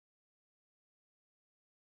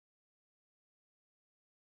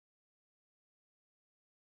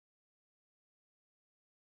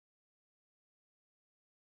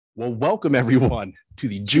Well, welcome everyone to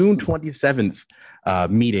the June 27th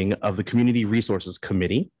meeting of the Community Resources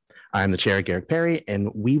Committee. I'm the chair, Garrick Perry,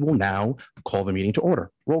 and we will now call the meeting to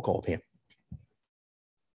order. Roll call, Pam.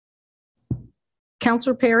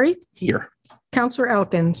 Counselor Perry? Here. Counselor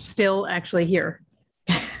Elkins? Still actually here.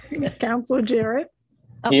 Counselor Jarrett?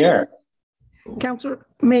 Here. Counselor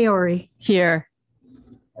Maori? Here.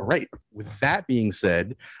 All right. With that being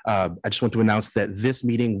said, I just want to announce that this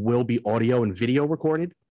meeting will be audio and video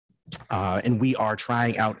recorded. And we are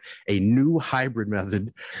trying out a new hybrid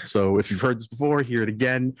method. So if you've heard this before, hear it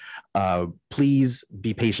again. Please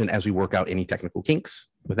be patient as we work out any technical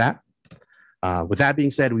kinks with that. With that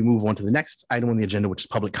being said, we move on to the next item on the agenda, which is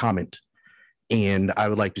public comment. And I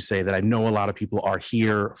would like to say that I know a lot of people are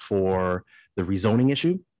here for the rezoning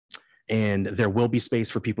issue, and there will be space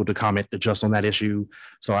for people to comment just on that issue.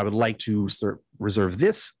 So I would like to reserve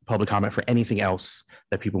this public comment for anything else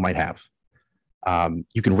that people might have.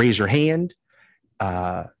 You can raise your hand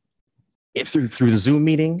through the Zoom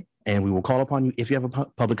meeting, and we will call upon you if you have a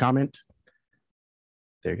public comment.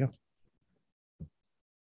 There you go.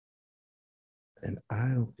 And I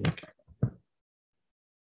don't think.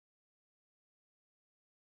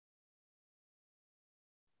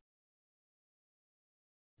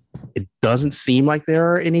 It doesn't seem like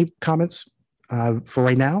there are any comments for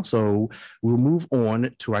right now. So we'll move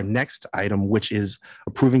on to our next item, which is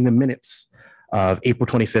approving the minutes of April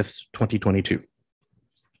 25th, 2022.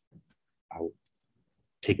 I'll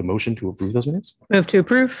take a motion to approve those minutes. Move to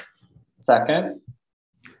approve. Second.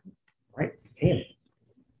 All right. And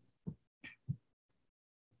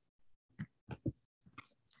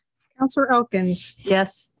Counselor Elkins?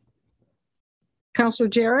 Yes. Counselor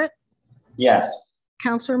Jarrett? Yes.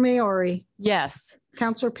 Counselor Maori? Yes.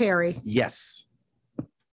 Counselor Perry? yes.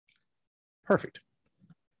 Perfect.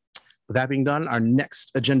 With that being done, our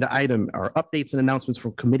next agenda item are updates and announcements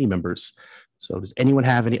from committee members. So does anyone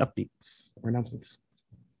have any updates or announcements?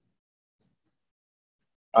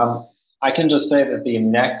 I can just say that the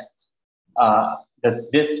next,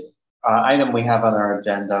 this item we have on our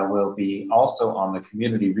agenda will be also on the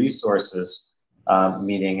community resources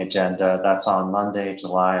meeting agenda. That's on Monday,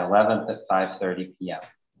 July 11th at 5:30 p.m.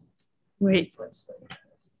 Wait.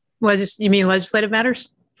 You mean legislative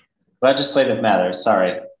matters? Legislative matters,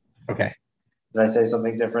 sorry. Okay. Did I say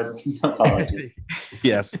something different? Apologies.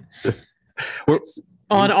 Yes.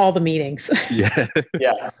 On all the meetings. Yeah.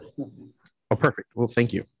 Yeah. Oh, perfect. Well,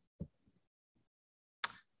 thank you.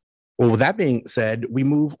 Well, with that being said, we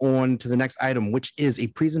move on to the next item, which is a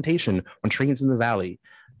presentation on trains in the valley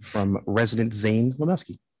from resident Zane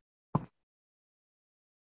Lemelski.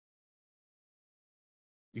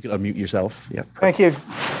 You can unmute yourself. Yeah. Thank you.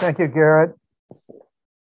 Thank you, Garrett.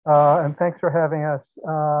 And thanks for having us.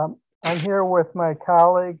 I'm here with my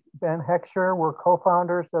colleague, Ben Heckscher. We're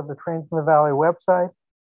co-founders of the Trains in the Valley website,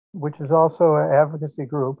 which is also an advocacy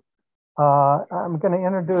group. I'm going to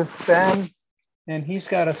introduce Ben, and he's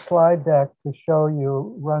got a slide deck to show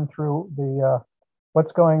you, run through the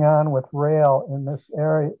what's going on with rail in this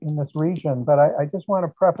area, in this region. But I just want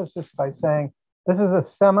to preface this by saying this is a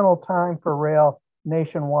seminal time for rail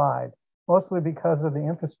nationwide, mostly because of the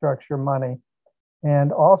infrastructure money,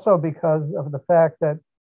 and also because of the fact that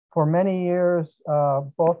for many years,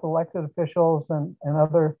 both elected officials and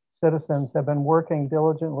other citizens have been working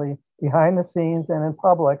diligently behind the scenes and in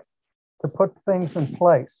public to put things in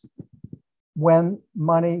place when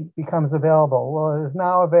money becomes available. Well, it is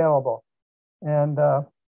now available. And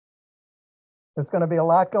there's going to be a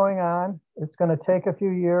lot going on. It's going to take a few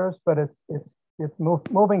years, but it's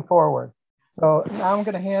moving forward. So now I'm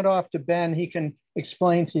going to hand off to Ben. He can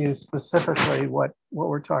explain to you specifically what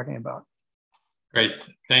we're talking about. Great.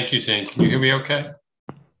 Thank you, Zane. Can you hear me okay?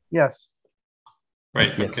 Yes.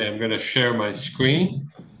 Right. Yes. Okay, I'm going to share my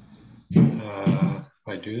screen. If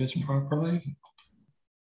I do this properly.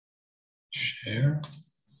 Share.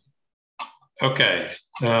 Okay,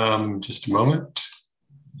 just a moment.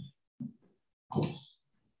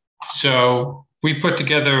 So we put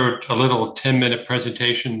together a little 10-minute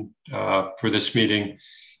presentation for this meeting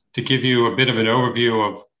to give you a bit of an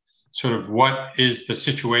overview of sort of what is the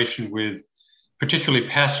situation with particularly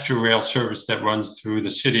passenger rail service that runs through the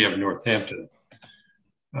city of Northampton.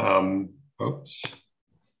 Oops.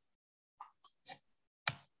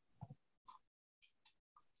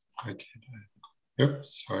 I can't.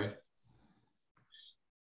 Oops, sorry.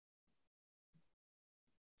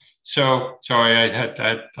 So sorry,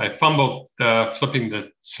 I fumbled flipping the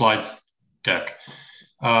slide deck.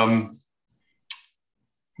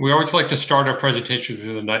 We always like to start our presentations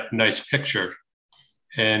with a nice picture.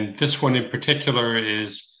 And this one in particular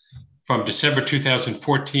is from December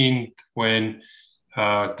 2014, when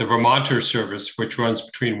the Vermonter service, which runs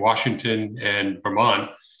between Washington and Vermont,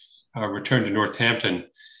 returned to Northampton.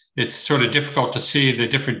 It's sort of difficult to see the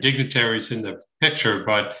different dignitaries in the picture,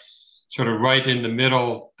 but sort of right in the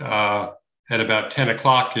middle at about 10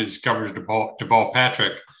 o'clock is Governor Deval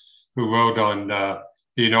Patrick, who rode on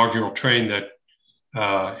the inaugural train that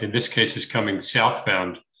in this case is coming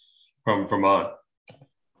southbound from Vermont.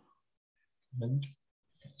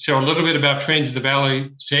 So a little bit about Trains of the Valley.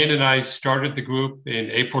 Zane and I started the group in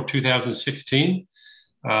April 2016,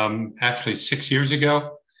 actually 6 years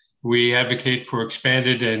ago. We advocate for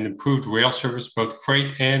expanded and improved rail service, both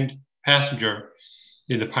freight and passenger,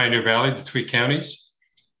 in the Pioneer Valley, the 3 counties.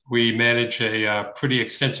 We manage a pretty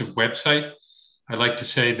extensive website. I like to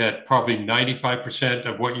say that probably 95%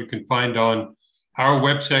 of what you can find on our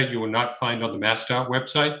website, you will not find on the MassDOT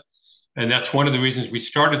website. And that's one of the reasons we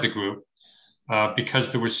started the group,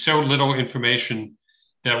 because there was so little information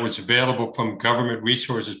that was available from government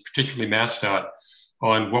resources, particularly MassDOT,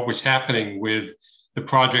 on what was happening with the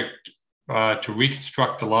project to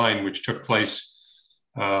reconstruct the line, which took place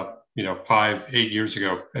 5-8 years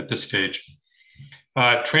ago at this stage.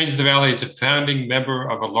 Trains of the Valley is a founding member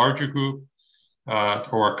of a larger group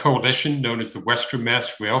or a coalition known as the Western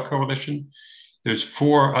Mass Rail Coalition. There's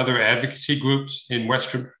 4 other advocacy groups in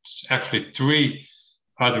actually 3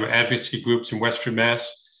 other advocacy groups in Western Mass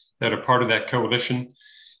that are part of that coalition.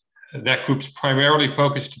 That group's primarily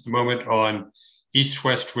focused at the moment on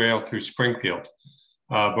east-west rail through Springfield.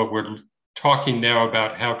 But we're talking now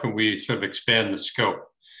about how can we sort of expand the scope.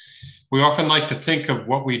 We often like to think of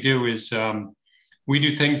what we do is we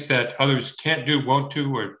do things that others can't do, won't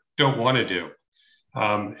do, or don't want to do.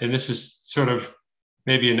 And this is sort of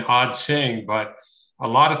maybe an odd saying, but a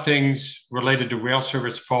lot of things related to rail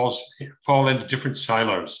service fall into different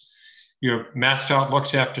silos. MassDOT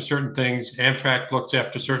looks after certain things, Amtrak looks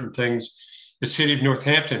after certain things, the city of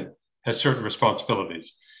Northampton has certain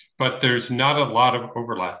responsibilities, but there's not a lot of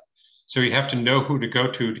overlap. So you have to know who to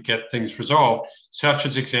go to get things resolved, such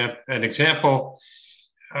as an example,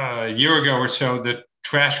 a year ago or so, the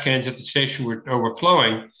trash cans at the station were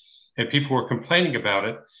overflowing and people were complaining about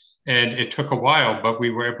it. And it took a while, but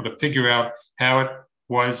we were able to figure out how it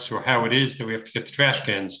was or how it is that we have to get the trash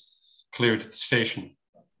cans cleared at the station.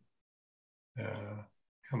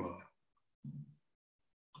 Come on.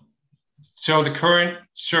 So the current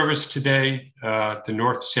service today, the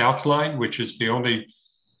north-south line, which is the only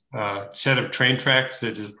set of train tracks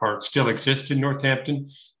that still exist in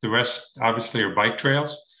Northampton. The rest obviously are bike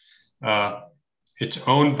trails. It's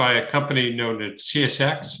owned by a company known as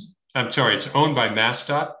CSX. I'm sorry, it's owned by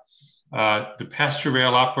MassDOT. The passenger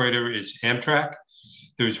rail operator is Amtrak.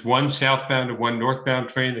 There's one southbound and one northbound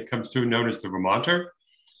train that comes through known as the Vermonter.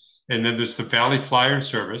 And then there's the Valley Flyer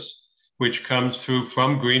service, which comes through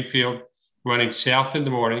from Greenfield, running south in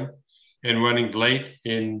the morning and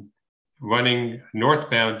running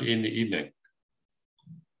northbound in the evening.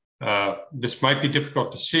 This might be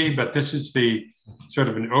difficult to see, but this is the sort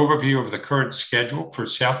of an overview of the current schedule for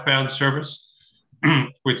southbound service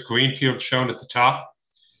with Greenfield shown at the top.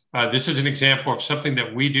 This is an example of something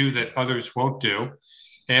that we do that others won't do.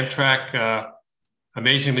 Amtrak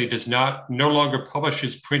amazingly no longer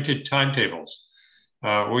publishes printed timetables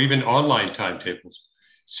or even online timetables.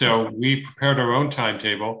 So we prepared our own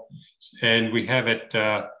timetable and we have it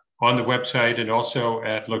on the website and also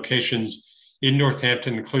at locations in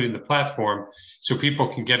Northampton, including the platform, so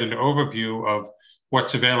people can get an overview of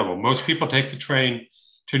what's available. Most people take the train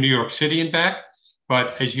to New York City and back,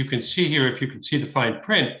 but as you can see here, if you can see the fine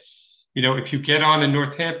print, if you get on in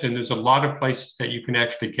Northampton, there's a lot of places that you can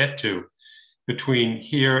actually get to between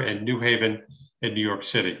here and New Haven and New York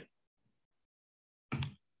City.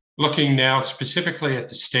 Looking now specifically at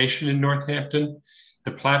the station in Northampton,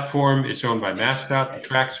 the platform is owned by MassDOT, the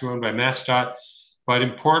tracks are owned by MassDOT, but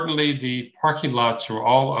importantly, the parking lots are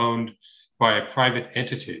all owned by a private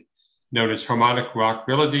entity known as Harmonic Rock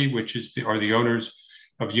Realty, which are the owners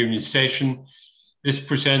of Union Station. This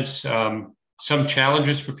presents some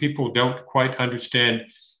challenges for people who don't quite understand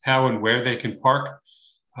how and where they can park.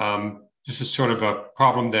 This is sort of a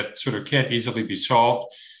problem that sort of can't easily be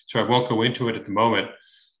solved, so I won't go into it at the moment,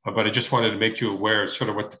 but I just wanted to make you aware of sort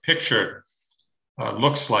of what the picture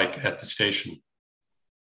looks like at the station.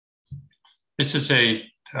 This is a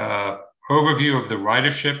overview of the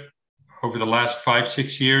ridership over the last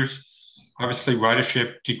 5-6 years. Obviously,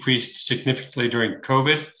 ridership decreased significantly during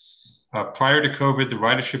COVID. Prior to COVID, the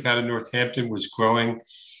ridership out of Northampton was growing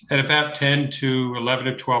at about 10 to 11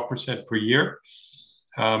 or 12% per year.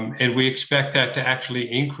 And we expect that to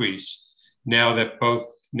actually increase now that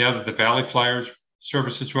the Valley Flyers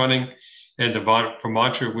service is running and the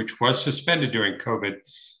Vermonter, which was suspended during COVID,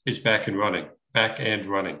 is back and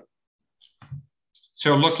running.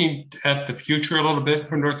 So looking at the future a little bit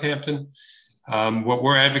for Northampton, what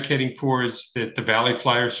we're advocating for is that the Valley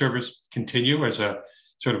Flyer service continue as a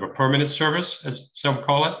sort of a permanent service, as some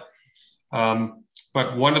call it.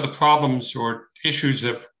 But one of the problems or issues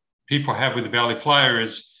that people have with the Valley Flyer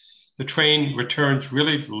is the train returns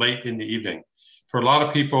really late in the evening. For a lot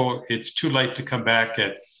of people, it's too late to come back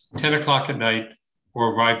at 10 o'clock at night or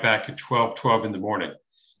arrive back at 12 in the morning.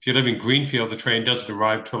 If you live in Greenfield, the train doesn't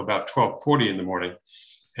arrive till about 12:40 in the morning.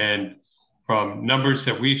 And from numbers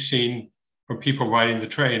that we've seen from people riding the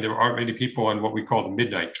train, there aren't many people on what we call the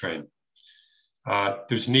midnight train.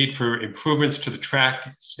 There's a need for improvements to the track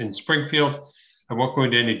in Springfield. I won't go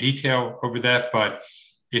into any detail over that, but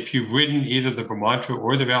if you've ridden either the Vermonter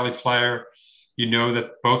or the Valley Flyer, you know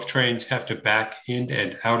that both trains have to back in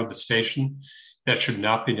and out of the station. That should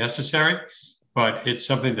not be necessary, but it's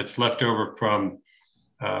something that's left over from,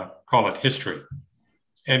 call it history.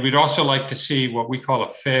 And we'd also like to see what we call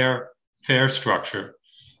a fare structure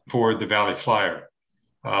for the Valley Flyer,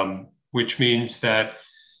 which means that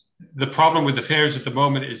the problem with the fares at the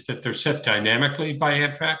moment is that they're set dynamically by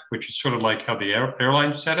Amtrak, which is sort of like how the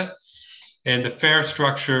airlines set it. And the fare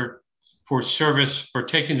structure for service for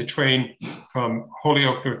taking the train from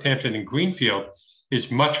Holyoke, Northampton, and Greenfield is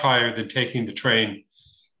much higher than taking the train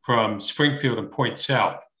from Springfield and Point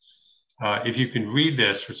South. If you can read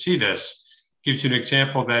this or see this, gives you an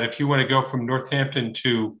example that if you want to go from Northampton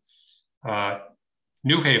to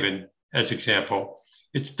New Haven, as example,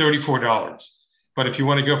 it's $34. But if you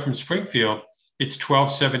want to go from Springfield, it's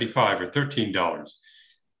 $12.75 or $13.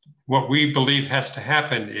 What we believe has to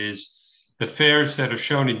happen is the fares that are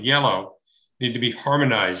shown in yellow need to be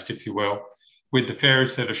harmonized, if you will, with the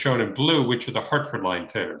fares that are shown in blue, which are the Hartford line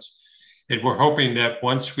fares. And we're hoping that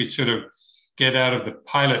once we sort of get out of the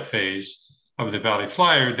pilot phase of the Valley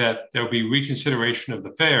Flyer, that there'll be reconsideration of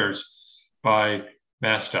the fares by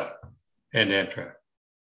MassDOT and Amtrak.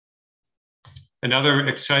 Another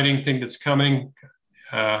exciting thing that's coming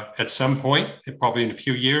at some point, probably in a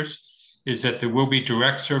few years, is that there will be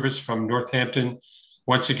direct service from Northampton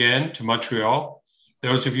once again to Montreal.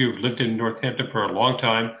 Those of you who've lived in Northampton for a long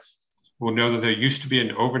time will know that there used to be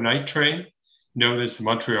an overnight train known as the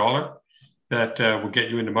Montrealer that will get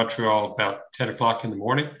you into Montreal about 10 o'clock in the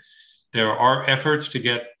morning. There are efforts to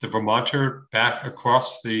get the Vermonter back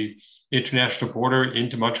across the international border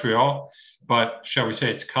into Montreal, but shall we say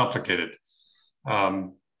it's complicated.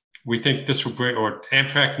 We think this will bring, or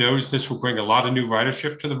Amtrak knows this will bring a lot of new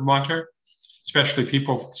ridership to the Vermonter, especially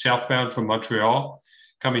people southbound from Montreal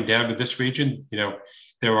coming down to this region. You know,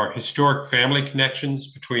 there are historic family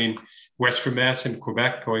connections between Western Mass and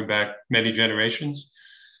Quebec going back many generations.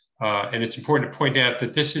 And it's important to point out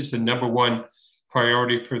that this is the #1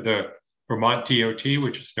 priority for the Vermont DOT,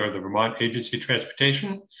 which is the Vermont Agency of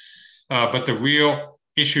Transportation. But the real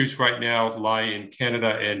issues right now lie in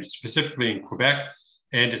Canada and specifically in Quebec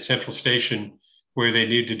and at Central Station, where they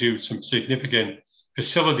need to do some significant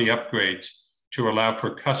facility upgrades to allow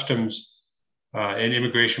for customs and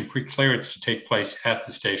immigration pre-clearance to take place at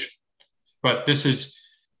the station. But this is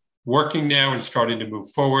working now and starting to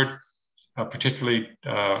move forward, particularly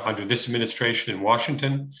under this administration in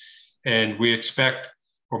Washington. And we expect,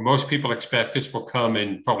 or most people expect, this will come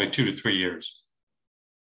in probably 2 to 3 years.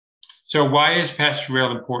 So why is passenger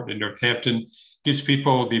rail important in Northampton? Gives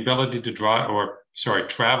people the ability to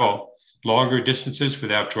travel longer distances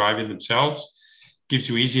without driving themselves. Gives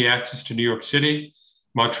you easy access to New York City,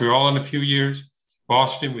 Montreal in a few years,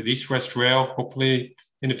 Boston with East-West Rail, hopefully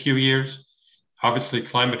in a few years. Obviously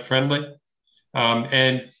climate friendly.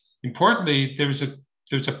 And importantly, there's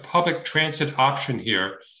a public transit option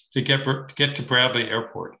here to get to Bradley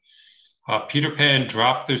Airport. Peter Pan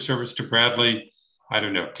dropped their service to Bradley, I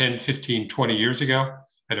don't know, 10, 15, 20 years ago.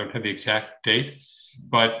 I don't have the exact date,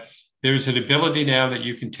 but there's an ability now that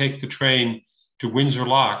you can take the train to Windsor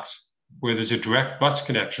Locks, where there's a direct bus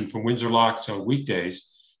connection from Windsor Locks on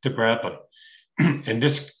weekdays to Bradley. And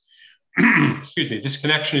this, this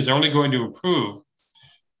connection is only going to improve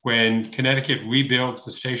when Connecticut rebuilds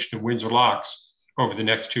the station of Windsor Locks over the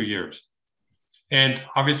next 2 years. And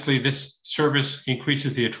obviously this service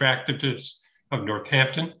increases the attractiveness of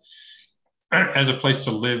Northampton as a place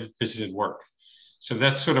to live, visit, and work. So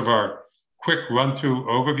that's sort of our quick run-through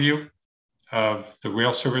overview of the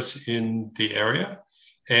rail service in the area.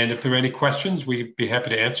 And if there are any questions, we'd be happy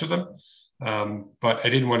to answer them. But I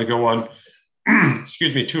didn't want to go on,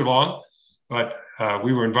 too long, but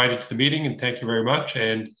we were invited to the meeting, and thank you very much.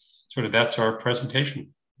 And sort of that's our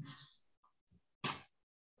presentation.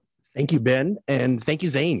 Thank you, Ben, and thank you,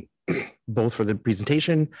 Zane. both for the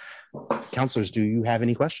presentation. Councilors, do you have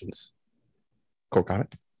any questions? Core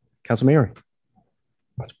comment? Council Mayor.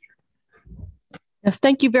 Yes,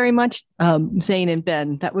 thank you very much, Zane and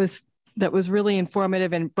Ben. That was really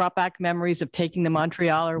informative and brought back memories of taking the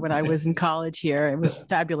Montrealer when I was in college here. It was a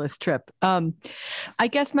fabulous trip. I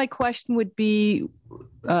guess my question would be,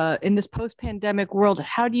 in this post-pandemic world,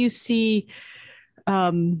 how do you see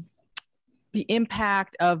the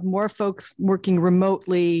impact of more folks working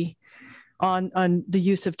remotely on the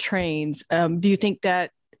use of trains? Do you think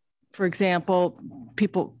that, for example,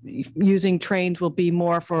 people using trains will be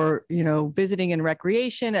more for, visiting and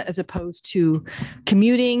recreation as opposed to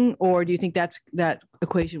commuting? Or do you think that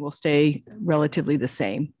equation will stay relatively the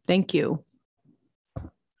same? Thank you.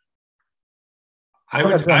 I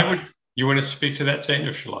would, you want to speak to that, Zane,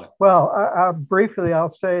 or shall I? Well, briefly,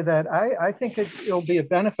 I'll say that I think it'll be a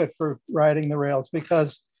benefit for riding the rails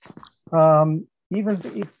because even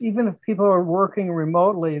if people are working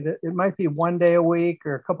remotely, it might be one day a week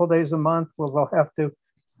or a couple of days a month where they'll have to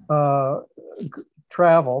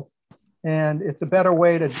travel, and it's a better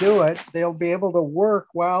way to do it. They'll be able to work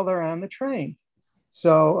while they're on the train.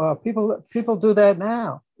 So people do that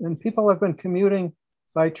now, and people have been commuting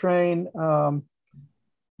by train. When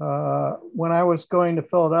I was going to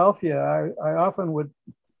Philadelphia, I often would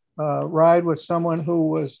ride with someone who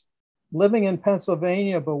was living in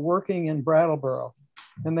Pennsylvania but working in Brattleboro,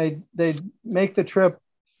 and they'd make the trip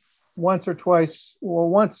once or twice, well,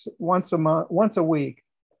 once a month, once a week,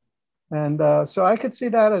 and so I could see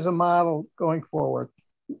that as a model going forward.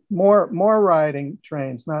 More riding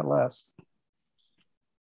trains, not less.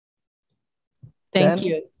 Thank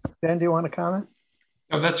you. Ben, do you want to comment?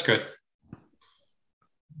 Oh, that's good.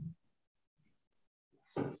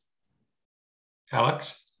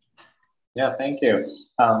 Alex? Yeah, thank you.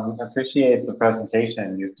 Appreciate the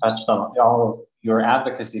presentation. You touched on all of your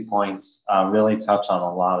advocacy points, really touch on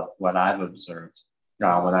a lot of what I've observed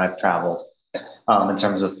when I've traveled in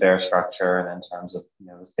terms of fare structure and in terms of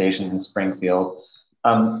the station in Springfield.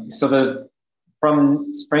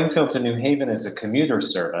 From Springfield to New Haven is a commuter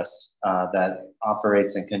service that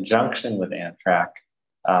operates in conjunction with Amtrak,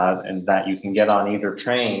 and that you can get on either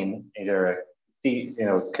train, either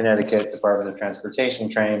Connecticut Department of Transportation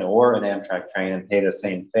train or an Amtrak train, and pay the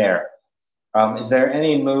same fare. Is there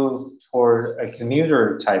any move toward a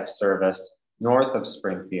commuter type service north of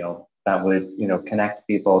Springfield that would, connect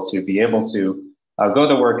people to be able to go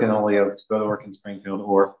to work in Holyoke, to go to work in Springfield,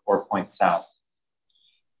 or point south?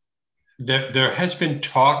 There has been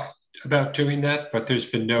talk about doing that, but there's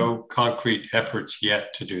been no concrete efforts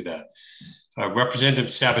yet to do that. Representative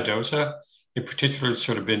Sabadosa, in particular, has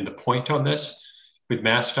sort of been the point on this with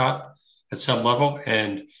MassDOT at some level.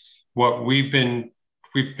 And what we've been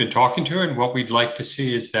talking to her, and what we'd like to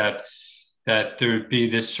see is that there would be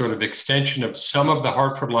this sort of extension of some of the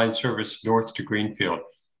Hartford line service north to Greenfield,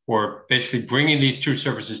 or basically bringing these two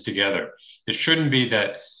services together. It shouldn't be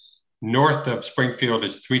that north of Springfield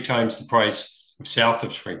is 3 times the price of south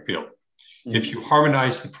of Springfield. Mm-hmm. If you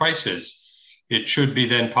harmonize the prices, it should be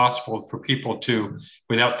then possible for people to,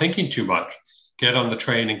 without thinking too much, get on the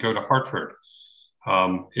train and go to Hartford.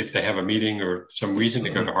 If they have a meeting or some reason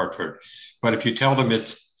to go to Hartford. But if you tell them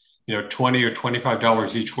it's $20 or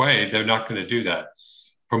 $25 each way, they're not going to do that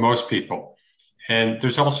for most people. And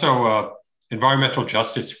there's also environmental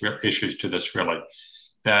justice issues to this, really,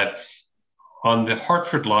 that on the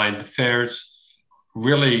Hartford line, the fares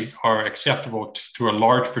really are acceptable to a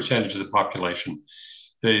large percentage of the population.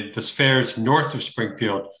 The fares north of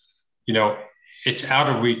Springfield, it's out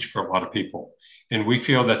of reach for a lot of people. And we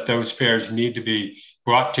feel that those fares need to be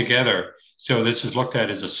brought together. So this is looked at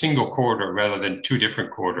as a single corridor rather than 2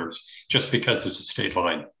 different corridors, just because there's a state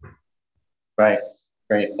line. Right.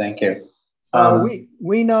 Great. Thank you.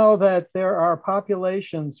 We know that there are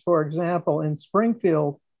populations, for example, in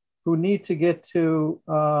Springfield, who need to get to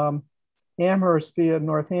Amherst via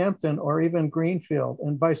Northampton or even Greenfield,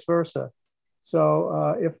 and vice versa.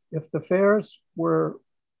 So if the fares were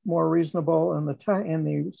more reasonable and the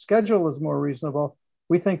schedule is more reasonable,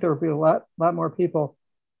 we think there will be a lot more people.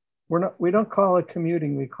 We don't call it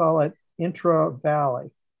commuting, we call it intra-valley.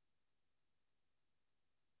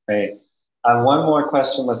 Great. One more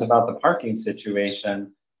question was about the parking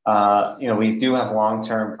situation. We do have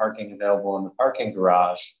long-term parking available in the parking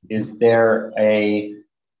garage. Is there a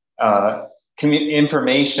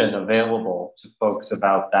information available to folks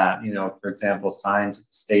about that? For example, signs at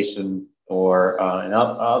the station, or in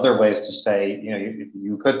other ways to say,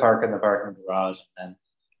 you could park in the parking garage and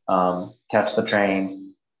catch the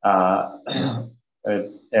train.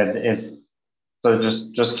 So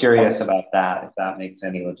just curious about that, if that makes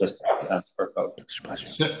any logistical sense for folks.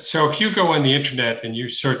 So if you go on the internet and you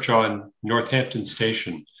search on Northampton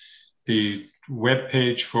Station, the web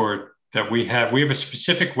page we have a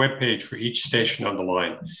specific web page for each station on the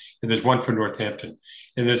line, and there's one for Northampton,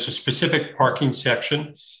 and there's a specific parking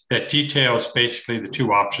section that details basically the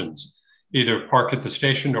two options: either park at the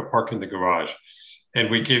station or park in the garage. And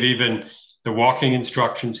we give even the walking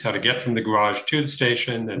instructions, how to get from the garage to the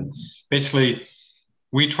station, and basically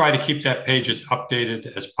we try to keep that page as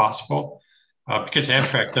updated as possible because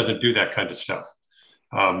Amtrak doesn't do that kind of stuff.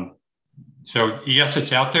 So yes,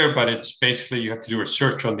 it's out there, but it's basically you have to do a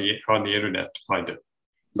search on the internet to find it.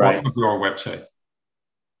 Right. Welcome to our website.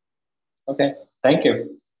 Okay, thank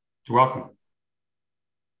you. You're welcome.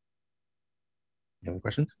 Any other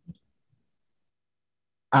questions?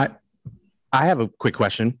 I have a quick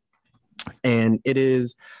question, and it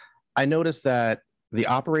is, I noticed that the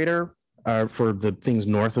operator for the things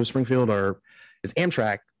north of Springfield is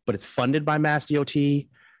Amtrak, but it's funded by Mass DOT,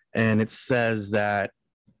 and it says that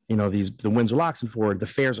the Windsor-Loxenford, the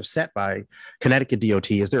fares are set by Connecticut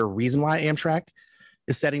DOT. Is there a reason why Amtrak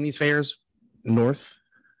is setting these fares north?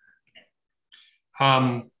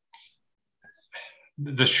 The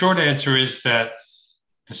short answer is that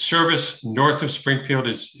the service north of Springfield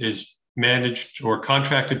is managed or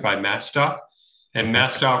contracted by MassDOT, and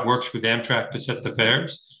MassDOT works with Amtrak to set the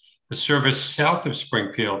fares. The service south of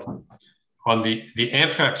Springfield, on the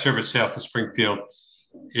Amtrak service south of Springfield,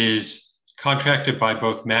 is contracted by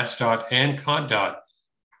both MassDOT and ConnDOT,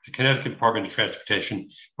 the Connecticut Department of Transportation,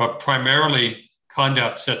 but primarily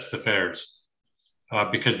ConnDOT sets the fares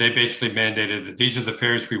because they basically mandated that these are the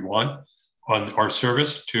fares we want on our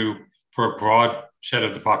service for a broad set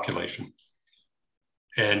of the population.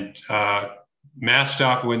 And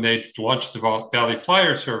MassDOT, when they launched the Valley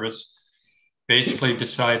Flyer service, basically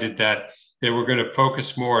decided that they were going to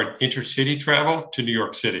focus more on intercity travel to New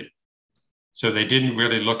York City. So they didn't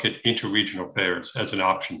really look at interregional fares as an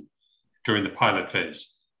option during the pilot phase.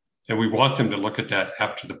 And we want them to look at that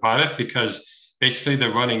after the pilot because basically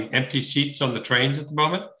they're running empty seats on the trains at the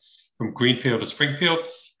moment from Greenfield to Springfield.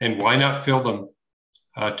 And why not fill them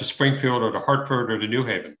to Springfield or to Hartford or to New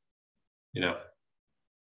Haven?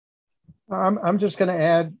 I'm just going to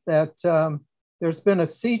add that there's been a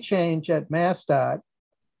sea change at MassDOT.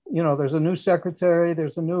 There's a new secretary,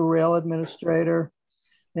 there's a new rail administrator,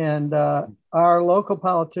 and our local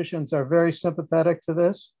politicians are very sympathetic to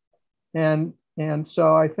this. And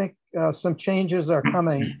so I think some changes are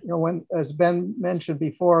coming. When, as Ben mentioned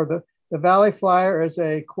before, the Valley Flyer is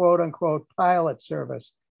a quote unquote pilot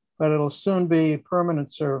service, but it'll soon be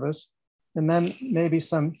permanent service. And then maybe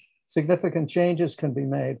some significant changes can be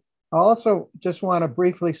made. I also just want to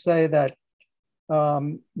briefly say that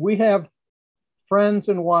we have friends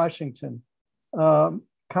in Washington.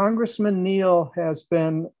 Congressman Neal has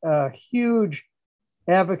been a huge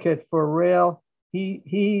advocate for rail.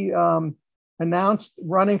 He announced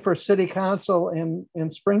running for city council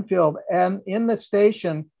in Springfield and in the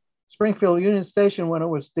station, Springfield Union Station, when it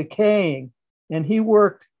was decaying. And he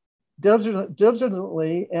worked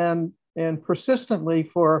diligently and persistently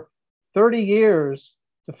for 30 years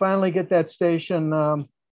to finally get that station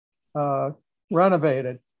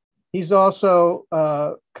renovated. He's also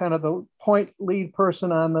kind of the point lead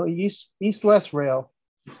person on the East-West Rail.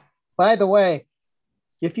 By the way,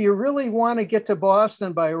 if you really want to get to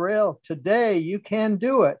Boston by rail today, you can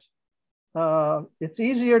do it. It's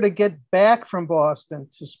easier to get back from Boston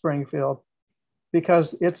to Springfield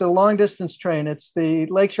because it's a long distance train. It's the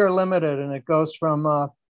Lakeshore Limited, and it goes from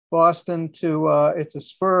Boston to, it's a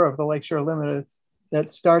spur of the Lakeshore Limited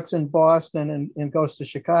that starts in Boston and goes to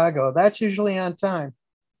Chicago. That's usually on time.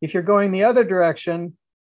 If you're going the other direction,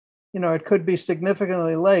 it could be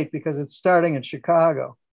significantly late because it's starting in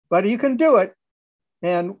Chicago, but you can do it.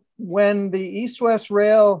 And when the East-West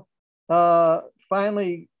Rail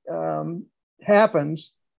finally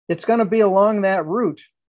happens, it's going to be along that route,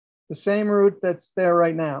 the same route that's there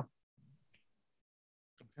right now.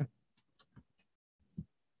 Okay.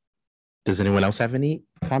 Does anyone else have any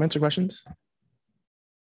comments or questions?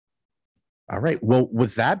 All right. Well,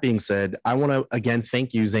 with that being said, I want to again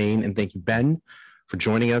thank you, Zane, and thank you, Ben, for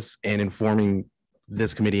joining us and informing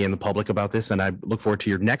this committee and the public about this. And I look forward to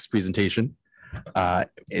your next presentation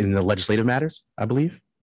in the legislative matters, I believe.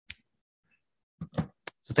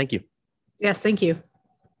 So thank you. Yes, thank you.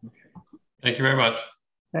 Thank you very much.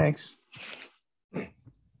 Thanks. Thank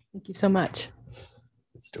you so much.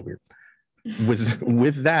 It's still weird.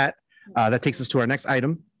 With that, that takes us to our next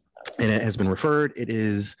item, and it has been referred. It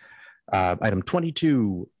is item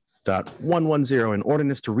 22.110, an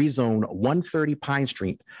ordinance to rezone 130 Pine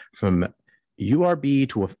Street from URB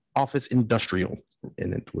to office industrial,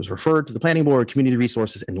 and it was referred to the planning board, community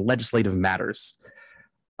resources, and legislative matters.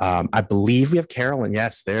 I believe we have Carolyn.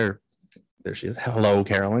 Yes, there she is. Hello,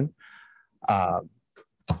 Carolyn. I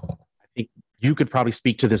think you could probably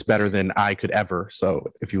speak to this better than I could ever.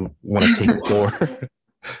 So if you want to take the floor.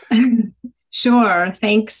 Sure.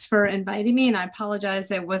 Thanks for inviting me. And I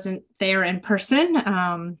apologize I wasn't there in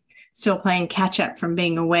person. Still playing catch up from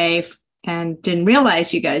being away and didn't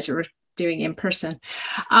realize you guys were doing in person.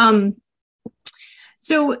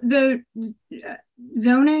 So the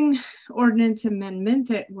zoning ordinance amendment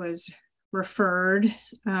that was referred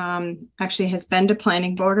actually has been to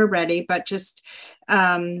planning board already, but just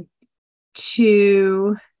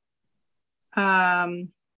to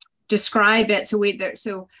describe it.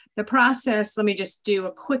 So the process, let me just do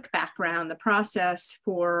a quick background. The process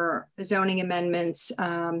for zoning amendments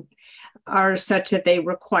are such that they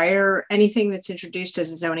require anything that's introduced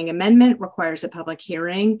as a zoning amendment requires a public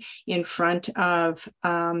hearing in front of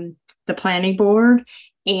the planning board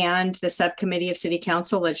and the subcommittee of city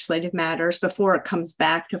council legislative matters before it comes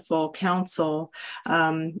back to full council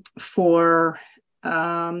for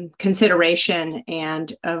consideration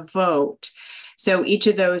and a vote. So each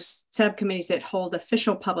of those subcommittees that hold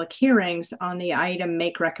official public hearings on the item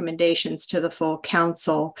make recommendations to the full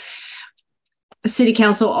council. City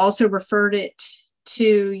council also referred it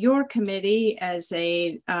to your committee as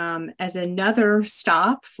another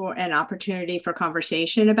stop for an opportunity for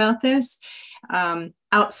conversation about this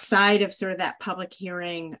outside of sort of that public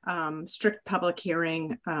hearing, strict public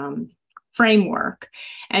hearing framework.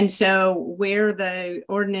 And so where the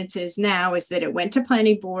ordinance is now is that it went to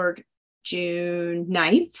planning board June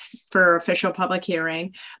 9th for official public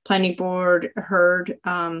hearing. Planning board heard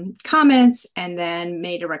comments and then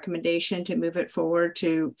made a recommendation to move it forward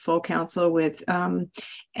to full council with, and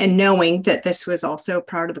knowing that this was also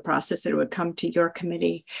part of the process that it would come to your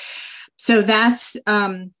committee. So that's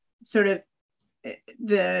sort of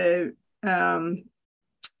the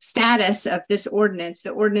status of this ordinance. The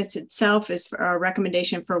ordinance itself is a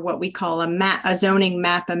recommendation for what we call a zoning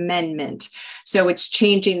map amendment. So it's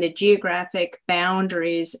changing the geographic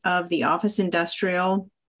boundaries of the office industrial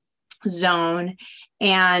zone.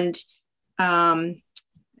 And Pam,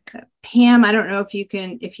 I don't know if you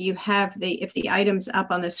can, if the items up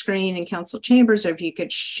on the screen in council chambers, or if you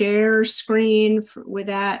could share screen with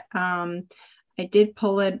that. I did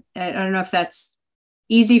pull it. I don't know if that's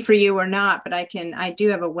easy for you or not, but I do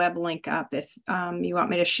have a web link up if you want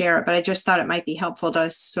me to share it, but I just thought it might be helpful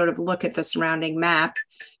to sort of look at the surrounding map.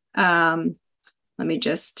 Let me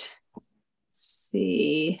just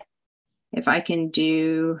see if I can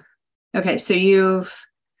do, okay, so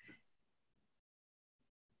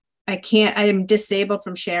I'm disabled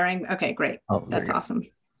from sharing. Okay, great. Oh, that's awesome.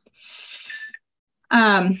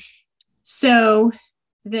 So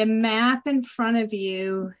the map in front of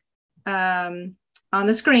you, on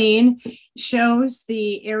the screen shows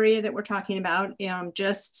the area that we're talking about,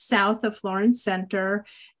 just south of Florence Center.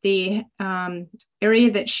 The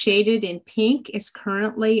area that's shaded in pink is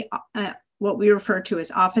currently what we refer to as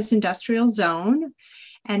office industrial zone.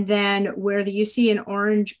 And then where you see an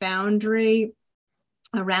orange boundary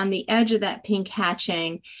around the edge of that pink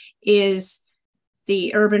hatching is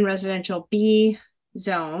the urban residential B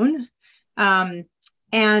zone. And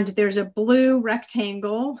there's a blue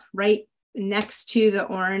rectangle right next to the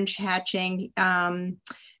orange hatching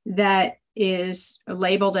that is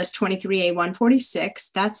labeled as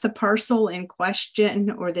 23A146. That's the parcel in question,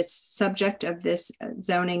 or the subject of this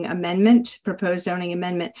zoning amendment, proposed zoning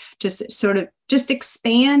amendment, just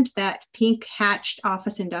expand that pink hatched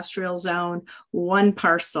office industrial zone one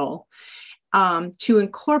parcel to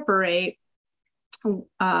incorporate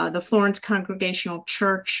the Florence Congregational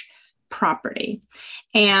Church property.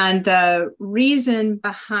 And the reason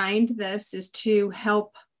behind this is to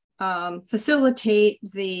help facilitate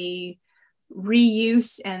the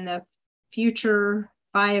reuse and the future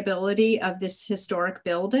viability of this historic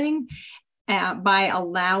building by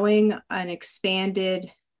allowing an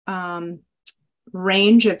expanded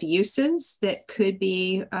range of uses that could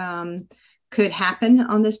happen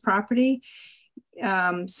on this property.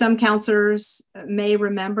 Some councilors may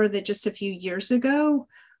remember that just a few years ago,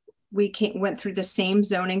 we went through the same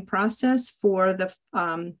zoning process for the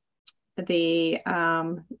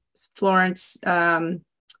Florence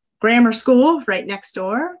Grammar School right next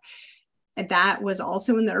door. And that was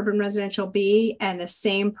also in the urban residential B, and the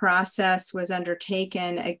same process was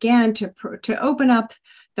undertaken again to open up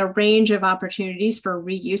the range of opportunities for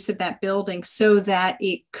reuse of that building so that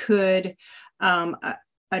it could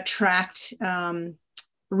attract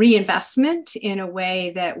reinvestment in a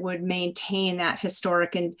way that would maintain that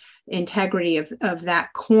historic integrity of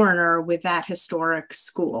that corner with that historic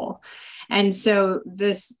school. And so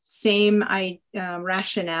this same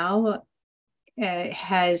rationale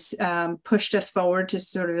has pushed us forward to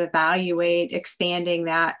sort of evaluate expanding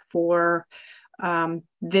that for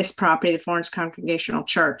this property, the Florence Congregational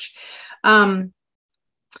Church.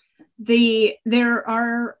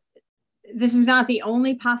 This is not the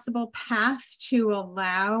only possible path to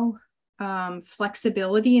allow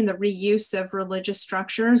flexibility in the reuse of religious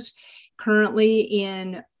structures. Currently,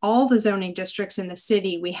 in all the zoning districts in the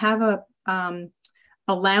city, we have a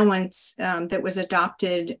allowance that was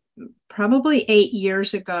adopted probably 8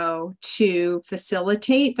 years ago to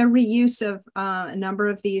facilitate the reuse of a number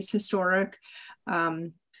of these historic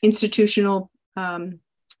institutional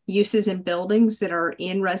uses and buildings that are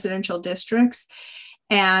in residential districts,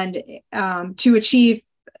 and to achieve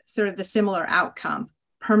sort of the similar outcome,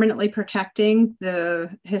 permanently protecting the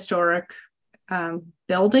historic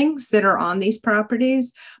buildings that are on these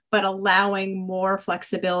properties, but allowing more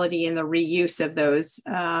flexibility in the reuse of those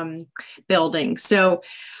buildings. So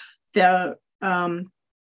the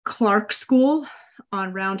Clark School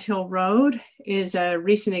on Round Hill Road is a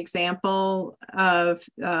recent example of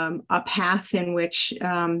a path in which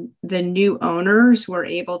the new owners were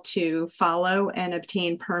able to follow and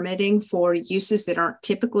obtain permitting for uses that aren't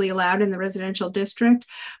typically allowed in the residential district.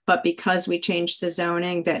 But because we changed the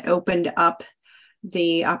zoning that opened up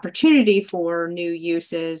the opportunity for new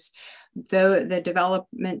uses, the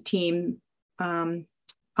development team on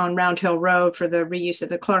Round Hill Road for the reuse of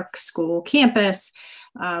the Clark School campus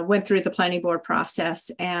went through the planning board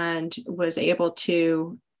process and was able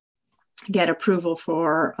to get approval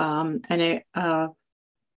for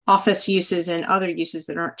office uses and other uses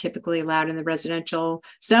that aren't typically allowed in the residential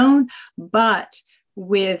zone, but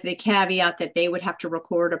with the caveat that they would have to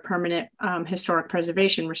record a permanent historic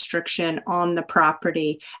preservation restriction on the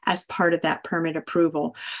property as part of that permit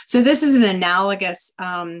approval. So this is an analogous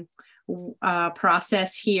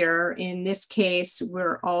process here. In this case,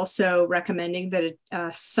 we're also recommending that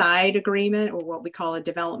a side agreement, or what we call a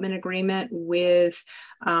development agreement, with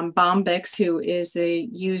Bombix, who is the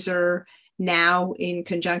user now in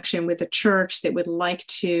conjunction with the church that would like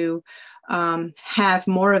to have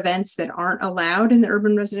more events that aren't allowed in the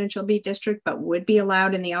urban residential B district, but would be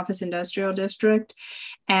allowed in the office industrial district,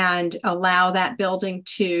 and allow that building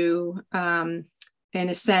to, in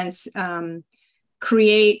a sense,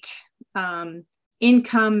 create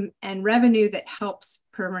income and revenue that helps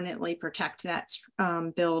permanently protect that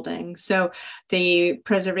building. So the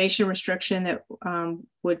preservation restriction that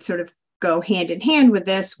would sort of go hand in hand with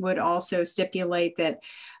this would also stipulate that,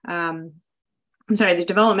 the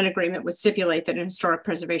development agreement would stipulate that an historic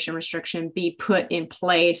preservation restriction be put in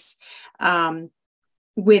place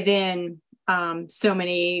within so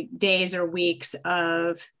many days or weeks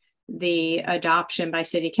of the adoption by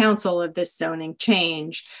City Council of this zoning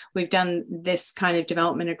change. We've done this kind of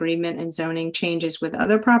development agreement and zoning changes with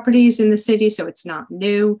other properties in the city, so it's not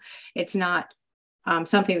new. It's not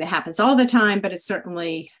something that happens all the time, but it's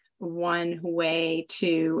certainly one way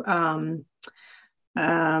to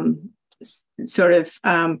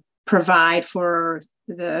provide for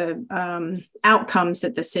the outcomes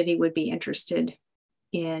that the city would be interested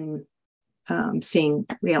in seeing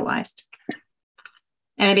realized.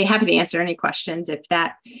 And I'd be happy to answer any questions if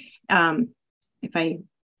there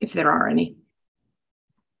are any.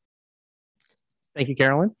 Thank you,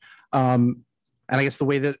 Carolyn. And I guess the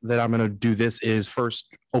way that I'm going to do this is first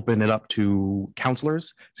open it up to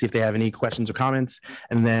counselors, see if they have any questions or comments,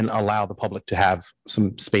 and then allow the public to have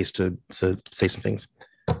some space to say some things.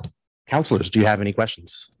 Counselors, do you have any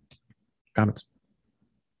questions, comments?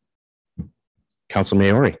 Councilor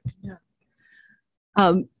Maori. Yeah.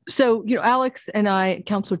 So, Alex and I,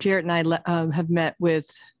 Councilor Jarrett and I have met with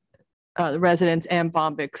the residents and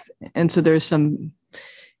Bombix. And so there's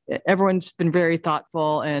everyone's been very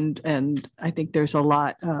thoughtful, and I think there's a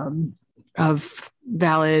lot of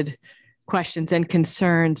valid questions and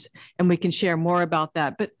concerns, and we can share more about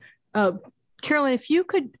that. But Carolyn, if you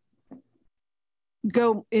could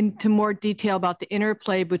go into more detail about the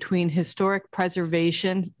interplay between historic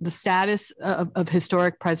preservation, the status of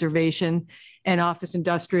historic preservation and office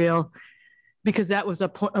industrial, because that was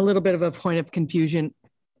a little bit of a point of confusion.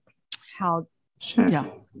 How? Sure. Yeah.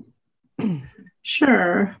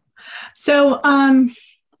 Sure. So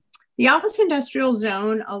the office industrial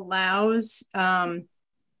zone allows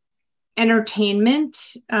entertainment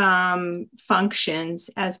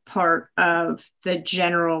functions as part of the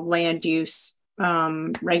general land use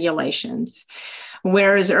regulations,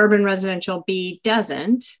 whereas urban residential B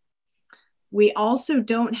doesn't. We also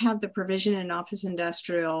don't have the provision in office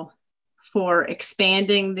industrial for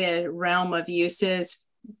expanding the realm of uses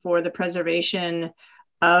for the preservation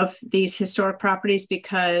of these historic properties,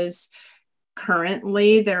 because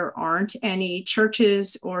currently there aren't any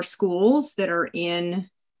churches or schools that are in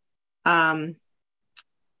office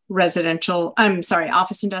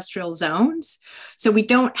industrial zones. So we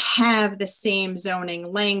don't have the same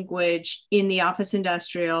zoning language in the office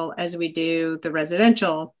industrial as we do the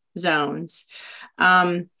residential zones.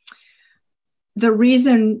 The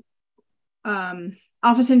reason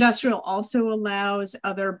office industrial also allows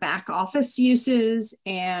other back office uses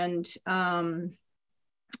and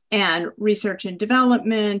research and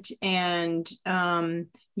development and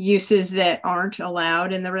uses that aren't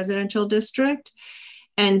allowed in the residential district.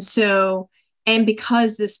 And so, and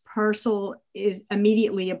because this parcel is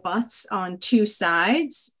immediately abuts on two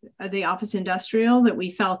sides of the office industrial, that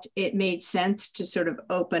we felt it made sense to sort of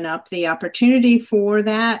open up the opportunity for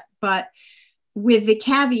that. But with the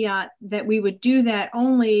caveat that we would do that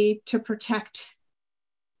only to protect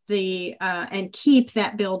the and keep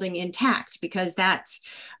that building intact, because that's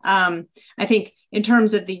I think in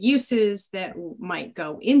terms of the uses that might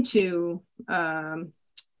go into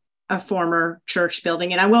a former church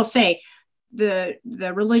building. And I will say the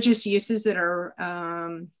religious uses that are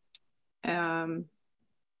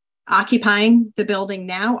occupying the building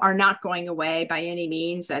now are not going away by any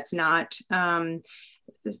means. That's not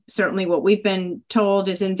certainly what we've been told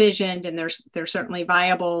is envisioned, and there's certainly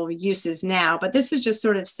viable uses now, but this is just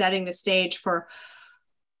sort of setting the stage for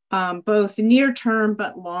both near-term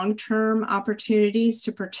but long-term opportunities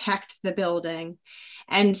to protect the building.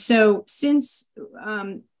 And so since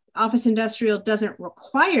office industrial doesn't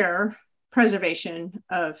require preservation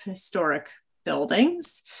of historic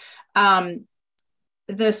buildings,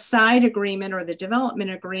 the side agreement or the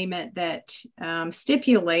development agreement that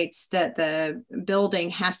stipulates that the building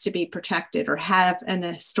has to be protected or have an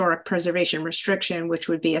historic preservation restriction, which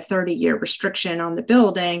would be a 30-year restriction on the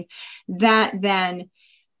building, that then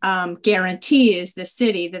guarantees the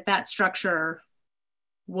city that that structure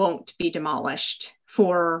won't be demolished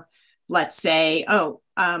for, let's say,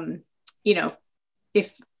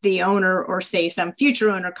 if the owner or say some future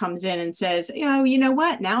owner comes in and says, you know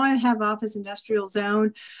what, now I have office industrial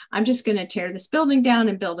zone, I'm just going to tear this building down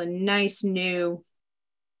and build a nice new,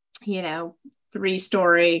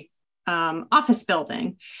 3-story office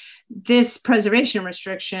building. This preservation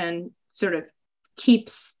restriction sort of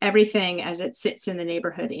keeps everything as it sits in the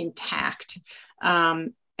neighborhood intact,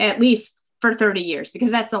 at least for 30 years, because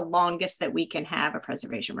that's the longest that we can have a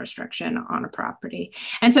preservation restriction on a property.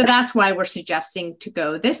 And so that's why we're suggesting to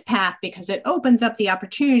go this path, because it opens up the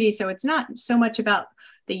opportunity. So it's not so much about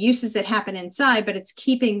the uses that happen inside, but it's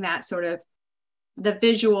keeping that sort of the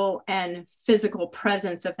visual and physical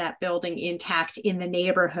presence of that building intact in the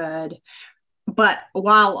neighborhood, but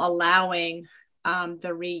while allowing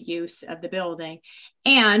the reuse of the building.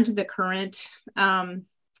 And the current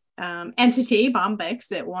entity, Bombyx,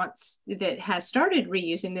 that has started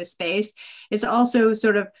reusing this space, is also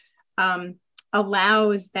sort of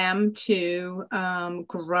allows them to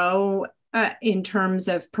grow in terms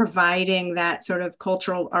of providing that sort of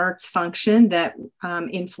cultural arts function that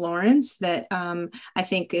in Florence that I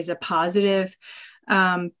think is a positive,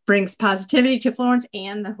 brings positivity to Florence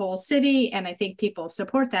and the whole city. And I think people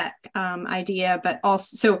support that idea, but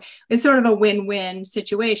also, so it's sort of a win-win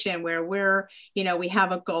situation where we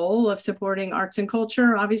have a goal of supporting arts and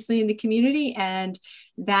culture, obviously, in the community, and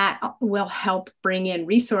that will help bring in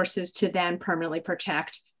resources to then permanently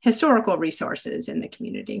protect historical resources in the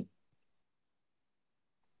community.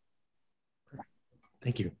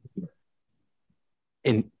 Thank you.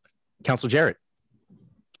 And Councilor Jarrett.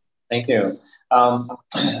 Thank you.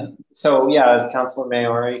 So yeah, as Councilor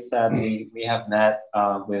Maori said, we have met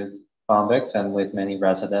with Bombyx and with many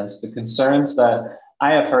residents. The concerns that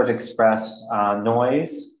I have heard express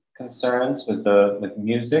noise concerns with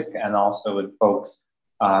music, and also with folks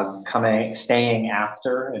staying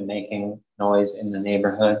after and making noise in the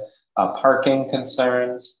neighborhood, parking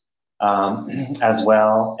concerns as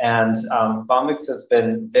well. And Bombyx has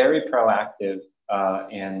been very proactive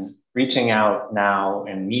in reaching out now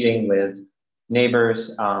and meeting with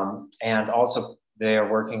neighbors, and also they are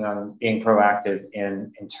working on being proactive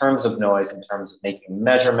in terms of noise, in terms of making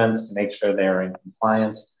measurements to make sure they are in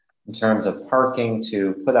compliance, in terms of parking,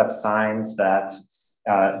 to put up signs that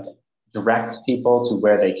direct people to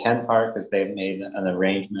where they can park, because they've made an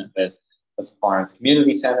arrangement with the Florence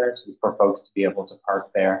Community Center for folks to be able to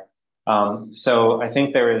park there. So I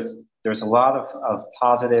think there's a lot of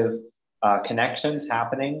positive connections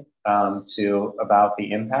happening about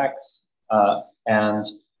the impacts. And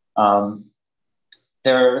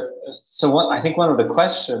I think one of the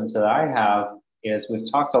questions that I have is we've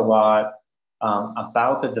talked a lot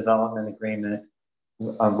about the development agreement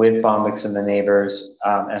with Bombyx and the neighbors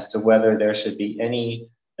as to whether there should be any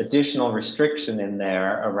additional restriction in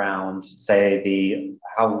there around, say,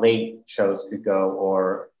 how late shows could go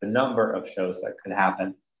or the number of shows that could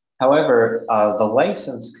happen. However, the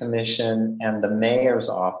License Commission and the Mayor's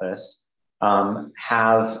Office so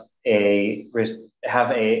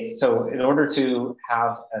in order to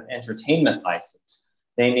have an entertainment license,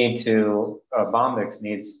 Bombyx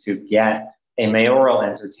needs to get a mayoral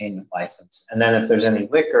entertainment license. And then if there's any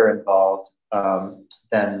liquor involved,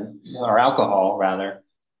 or alcohol rather,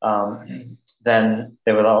 then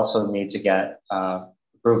they would also need to get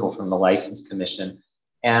approval from the License Commission.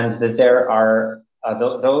 And that there are,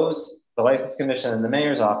 the License Commission and the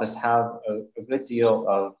Mayor's Office have a good deal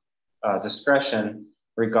of discretion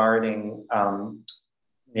regarding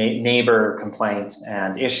neighbor complaints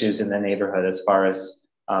and issues in the neighborhood as far as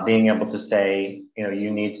being able to say,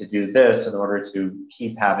 you need to do this in order to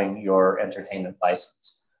keep having your entertainment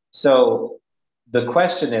license. So the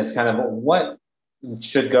question is kind of what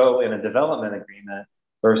should go in a development agreement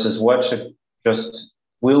versus what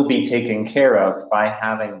will be taken care of by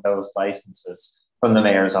having those licenses from the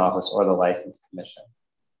Mayor's Office or the License Commission.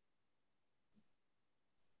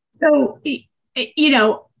 So,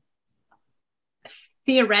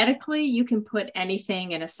 theoretically, you can put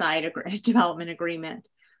anything in a development agreement.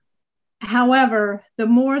 However, the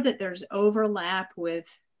more that there's overlap with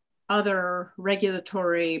other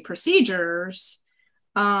regulatory procedures,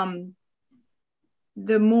 the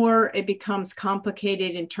more it becomes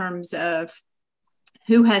complicated in terms of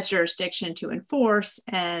who has jurisdiction to enforce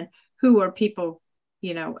and who are people,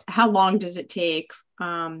 how long does it take?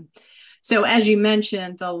 So as you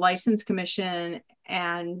mentioned, the License Commission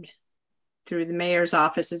and through the Mayor's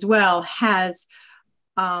Office as well has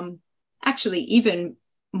actually even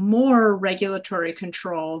more regulatory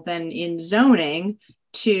control than in zoning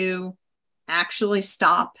to actually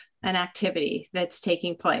stop an activity that's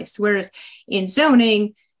taking place. Whereas in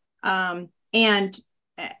zoning, and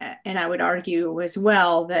I would argue as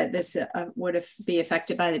well that this would be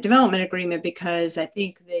affected by the development agreement, because I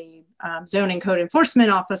think the zoning code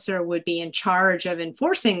enforcement officer would be in charge of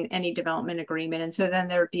enforcing any development agreement. And so then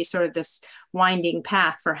there would be sort of this winding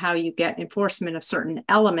path for how you get enforcement of certain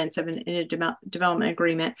elements of in a development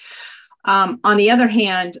agreement. On the other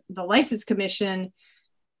hand, the License Commission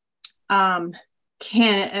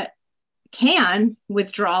can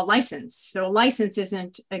withdraw a license. So a license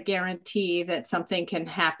isn't a guarantee that something can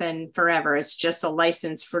happen forever. It's just a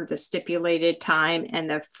license for the stipulated time and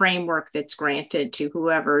the framework that's granted to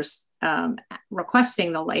whoever's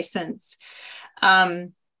requesting the license.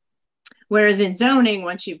 Whereas in zoning,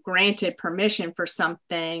 once you've granted permission for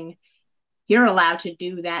something, you're allowed to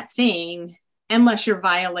do that thing unless you're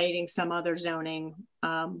violating some other zoning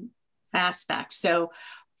aspect. So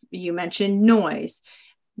you mentioned noise.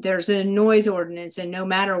 There's a noise ordinance, and no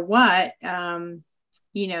matter what,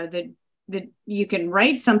 you can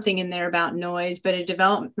write something in there about noise, but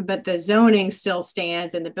the zoning still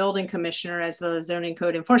stands, and the building commissioner, as the zoning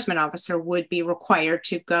code enforcement officer, would be required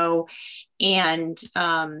to go and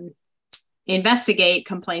investigate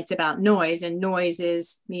complaints about noise. And noise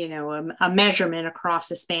is, a measurement across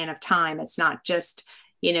a span of time. It's not just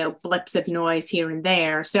blips of noise here and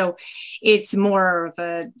there. So it's more of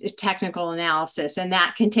a technical analysis, and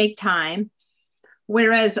that can take time.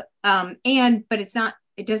 Whereas, but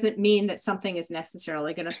it doesn't mean that something is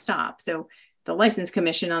necessarily going to stop. So the License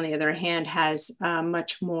Commission, on the other hand, has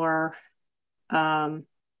much more, I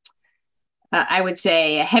would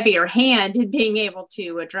say, a heavier hand in being able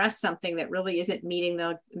to address something that really isn't meeting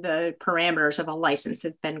the parameters of a license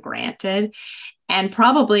that's been granted, and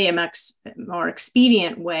probably a much more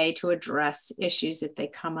expedient way to address issues if they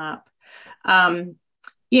come up.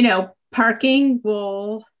 Parking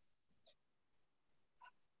will,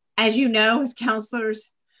 as you know, as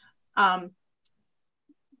counselors,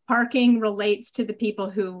 parking relates to the people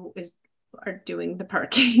who are doing the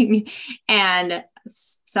parking. And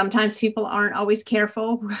sometimes people aren't always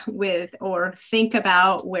careful with or think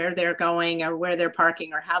about where they're going or where they're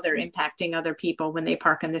parking or how they're impacting other people when they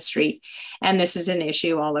park on the street. And this is an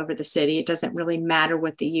issue all over the city. It doesn't really matter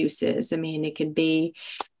what the use is. I mean, it can be,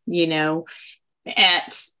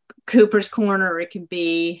 at Cooper's Corner, it can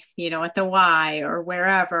be, at the Y or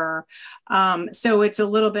wherever. So it's a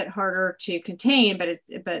little bit harder to contain,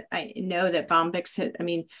 but I know that Bombyx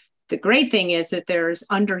the great thing is that there's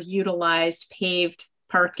underutilized paved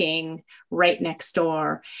parking right next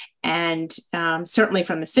door. And certainly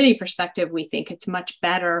from a city perspective, we think it's much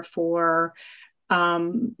better for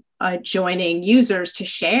adjoining users to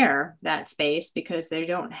share that space, because they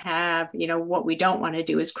don't have, what we don't want to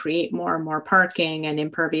do is create more and more parking and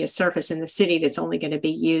impervious surface in the city that's only going to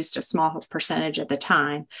be used a small percentage at the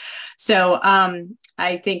time. So I mean,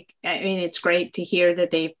 it's great to hear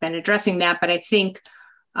that they've been addressing that, but I think,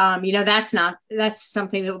 that's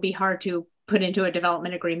something that would be hard to put into a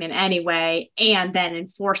development agreement anyway, and then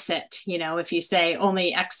enforce it. If you say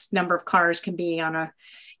only X number of cars can be on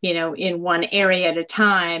in one area at a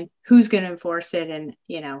time, who's going to enforce it? And,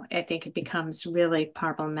 I think it becomes really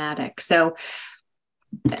problematic. So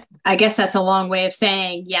I guess that's a long way of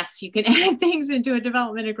saying, yes, you can add things into a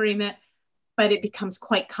development agreement, but it becomes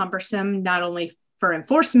quite cumbersome, not only for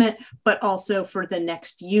enforcement, but also for the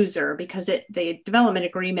next user, because the development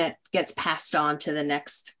agreement gets passed on to the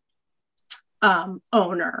next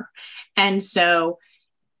owner. And so,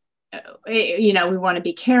 we want to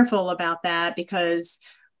be careful about that, because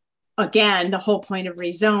again, the whole point of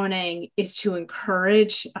rezoning is to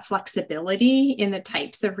encourage a flexibility in the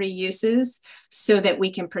types of reuses so that we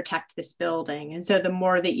can protect this building. And so the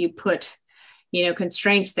more that you put,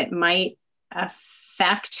 constraints that might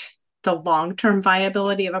affect the long-term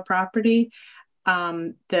viability of a property,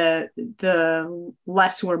 the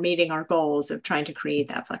less we're meeting our goals of trying to create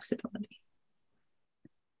that flexibility.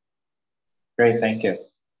 Great, thank you.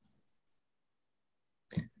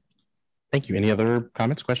 Thank you. Any other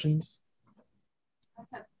comments, questions?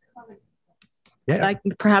 Yeah.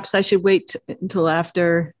 Perhaps I should wait until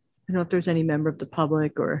after. I don't know if there's any member of the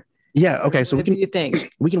public or. Yeah. Okay. So what do you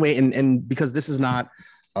think? We can wait, and because this is not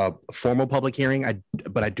a formal public hearing,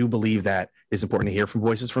 but I do believe that it's important to hear from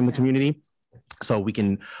voices from the community, so we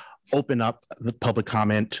can open up the public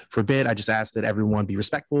comment for a bit. I just ask that everyone be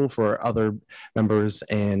respectful for other members,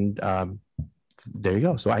 and there you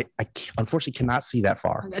go. So I unfortunately cannot see that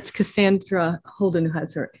far. That's Cassandra Holden, who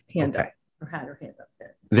has her hand up, or had her hand up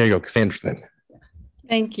there. There you go, Cassandra. Then.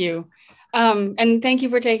 Thank you. And thank you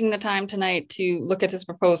for taking the time tonight to look at this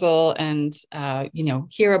proposal and,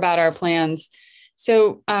 hear about our plans.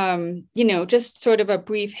 So, just sort of a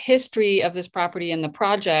brief history of this property and the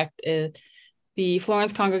project. The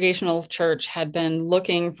Florence Congregational Church had been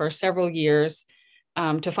looking for several years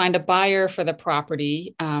to find a buyer for the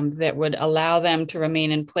property that would allow them to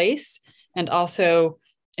remain in place and also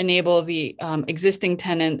enable the existing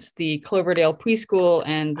tenants, the Cloverdale Preschool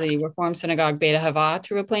and the Reformed Synagogue Beta Havah,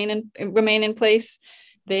 to remain in place.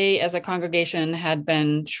 They, as a congregation, had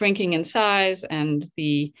been shrinking in size, and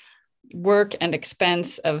the work and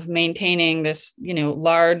expense of maintaining this,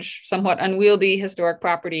 large, somewhat unwieldy historic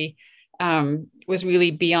property was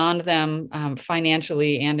really beyond them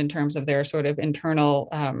financially and in terms of their sort of internal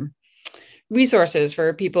resources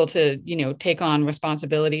for people to, take on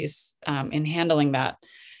responsibilities in handling that.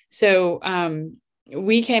 So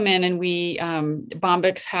we came in and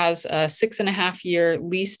Bombyx has a 6.5-year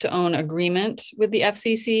lease to own agreement with the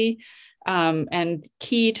FCC. And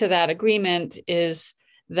key to that agreement is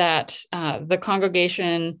that the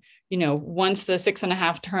congregation, once the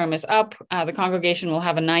 6.5 term is up, the congregation will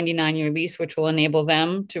have a 99-year lease, which will enable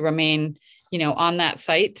them to remain, on that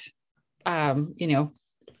site,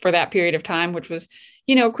 for that period of time, which was,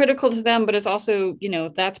 critical to them, but it's also,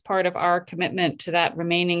 that's part of our commitment to that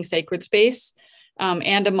remaining sacred space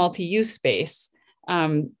and a multi-use space.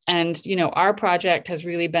 And, our project has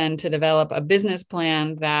really been to develop a business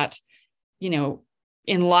plan that,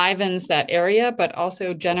 enlivens that area, but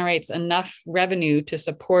also generates enough revenue to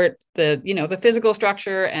support the, the physical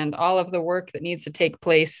structure and all of the work that needs to take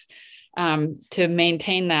place to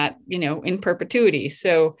maintain that, in perpetuity.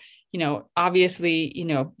 So, obviously,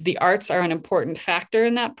 the arts are an important factor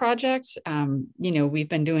in that project. We've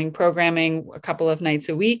been doing programming a couple of nights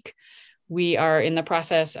a week. We are in the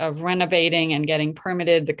process of renovating and getting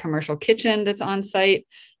permitted the commercial kitchen that's on site.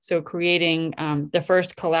 So creating the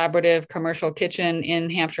first collaborative commercial kitchen in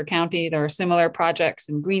Hampshire County. There are similar projects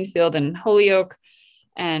in Greenfield and Holyoke.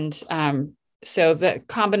 And so the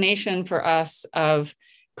combination for us of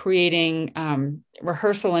creating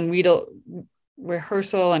rehearsal and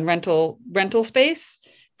rental space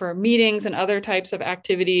for meetings and other types of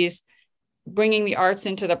activities, bringing the arts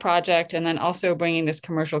into the project, and then also bringing this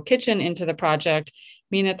commercial kitchen into the project,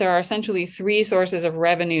 mean that there are essentially 3 sources of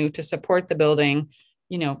revenue to support the building.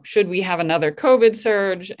 Should we have another COVID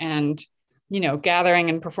surge and, gathering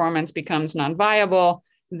and performance becomes non-viable,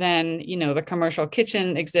 then, the commercial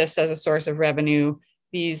kitchen exists as a source of revenue.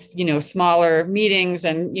 These, smaller meetings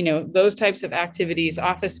and, those types of activities,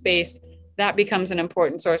 office space, that becomes an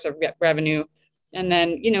important source of revenue. And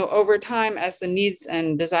then, over time, as the needs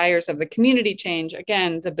and desires of the community change,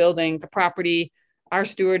 again, the building, the property, our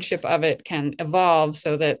stewardship of it can evolve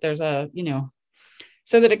so that there's a,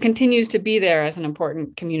 so that it continues to be there as an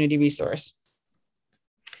important community resource.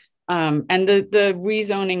 And the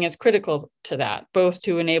rezoning is critical to that, both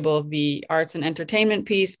to enable the arts and entertainment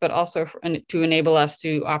piece, but also to enable us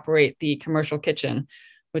to operate the commercial kitchen,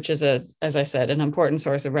 which is, as I said, an important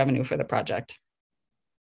source of revenue for the project.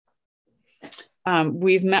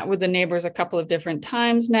 We've met with the neighbors a couple of different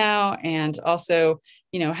times now, and also,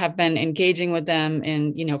 have been engaging with them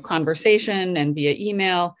in, conversation and via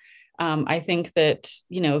email. I think that,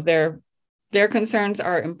 their concerns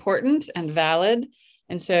are important and valid.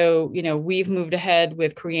 And so, we've moved ahead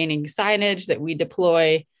with creating signage that we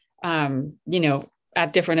deploy,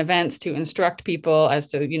 at different events to instruct people as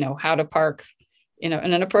to, how to park, in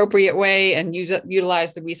an appropriate way and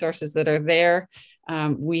utilize the resources that are there.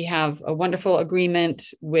 We have a wonderful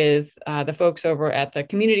agreement with the folks over at the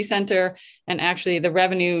community center, and actually the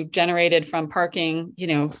revenue generated from parking,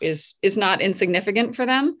 is not insignificant for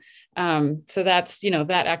them. So that's,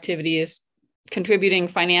 that activity is contributing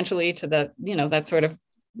financially to the, that sort of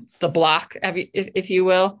the block, if you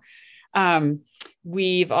will.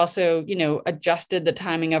 We've also, adjusted the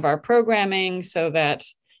timing of our programming so that,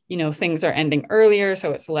 things are ending earlier,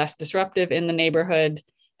 so it's less disruptive in the neighborhood,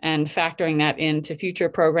 and factoring that into future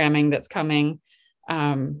programming that's coming.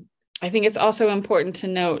 I think it's also important to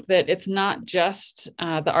note that it's not just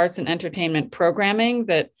the arts and entertainment programming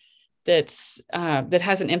that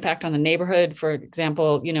has an impact on the neighborhood. For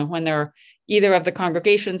example, when either of the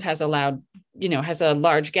congregations has a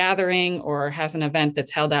large gathering or has an event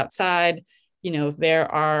that's held outside,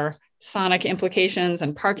 there are sonic implications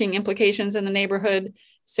and parking implications in the neighborhood.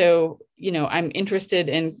 So, I'm interested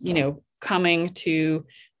in, coming to,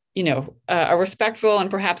 a respectful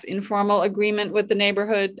and perhaps informal agreement with the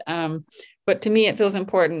neighborhood. But to me, it feels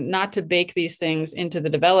important not to bake these things into the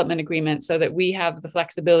development agreement so that we have the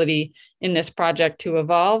flexibility in this project to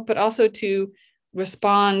evolve, but also to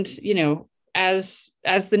respond, as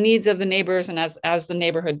the needs of the neighbors and as the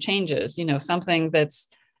neighborhood changes. Something that's,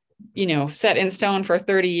 set in stone for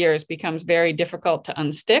 30 years becomes very difficult to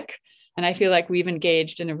unstick. And I feel like we've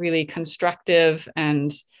engaged in a really constructive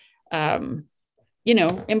and,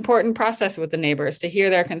 important process with the neighbors to hear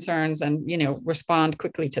their concerns and, respond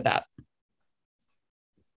quickly to that.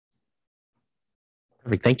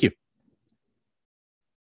 Perfect. Thank you.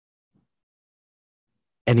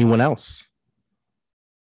 Anyone else?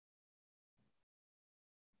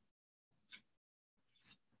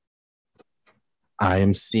 I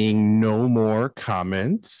am seeing no more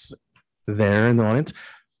comments there in the audience.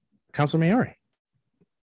 Councilor Maori.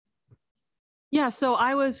 Yeah, so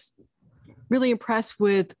I was really impressed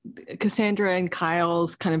with Cassandra and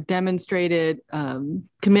Kyle's kind of demonstrated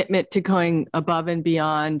commitment to going above and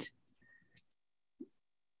beyond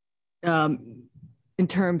in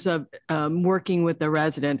terms of working with the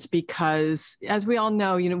residents, because as we all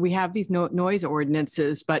know, we have these noise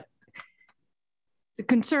ordinances, but the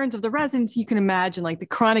concerns of the residents, you can imagine, like the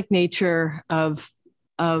chronic nature of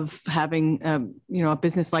having a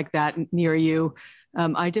business like that near you.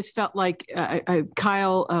 I just felt like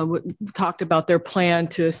Kyle talked about their plan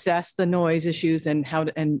to assess the noise issues and how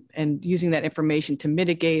to, and using that information to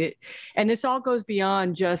mitigate it. And this all goes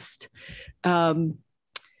beyond just the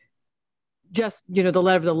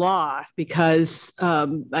letter of the law, because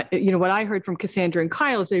what I heard from Cassandra and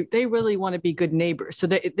Kyle is they really want to be good neighbors. So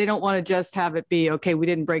they don't want to just have it be, okay, we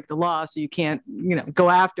didn't break the law, so you can't go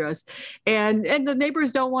after us. And the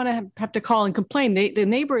neighbors don't want to have to call and complain. The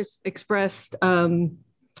neighbors expressed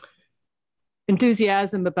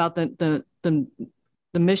enthusiasm about the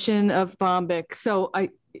mission of Bombyx. So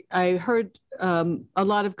I heard a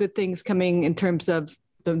lot of good things coming in terms of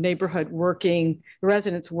the neighborhood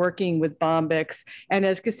residents working with Bombyx. And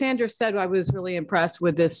as Cassandra said, I was really impressed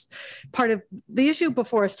with this part of the issue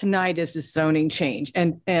before us tonight is this zoning change.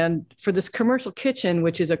 And for this commercial kitchen,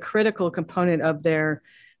 which is a critical component of their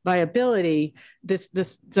viability, this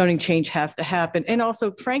zoning change has to happen. And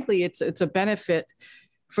also, frankly, it's a benefit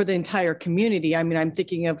for the entire community. I mean, I'm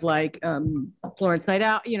thinking of like Florence Night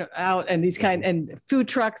Out, and these and food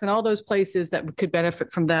trucks and all those places that could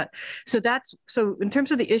benefit from that. So in terms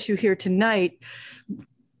of the issue here tonight,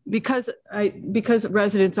 because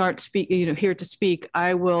residents aren't here to speak,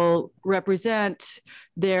 I will represent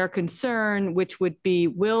their concern, which would be,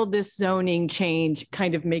 will this zoning change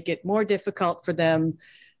kind of make it more difficult for them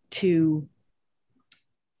to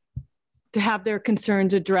have their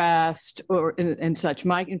concerns addressed and such.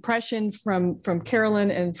 My impression from Carolyn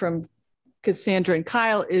and from Cassandra and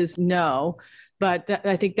Kyle is no, but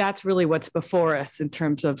I think that's really what's before us in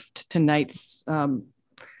terms of tonight's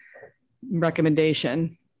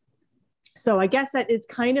recommendation. So I guess that is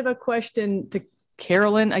kind of a question to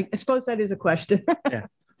Carolyn, I suppose that is a question. Yeah.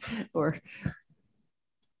 Or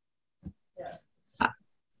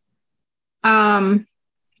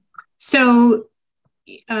So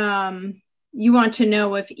you want to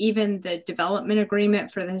know if even the development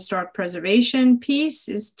agreement for the historic preservation piece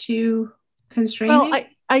is too constraining? well,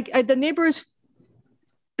 the neighbors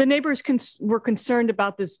were concerned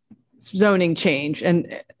about this zoning change,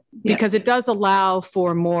 and because it does allow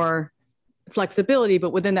for more flexibility,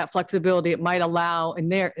 but within that flexibility, it might allow in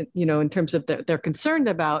their, in terms of they're concerned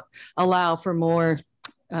about, allow for more,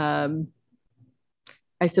 I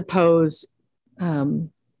suppose,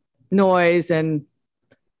 noise and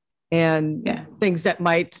things that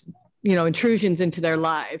might, intrusions into their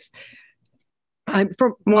lives. My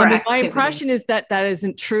impression is that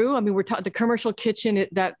isn't true. I mean, we're talking the commercial kitchen,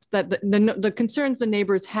 that the concerns the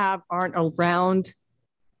neighbors have aren't around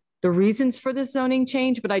the reasons for this zoning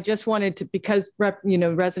change, but I just wanted to, because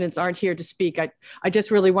residents aren't here to speak. I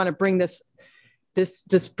just really want to bring this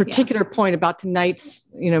particular point about tonight's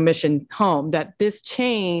mission home, that this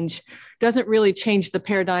change doesn't really change the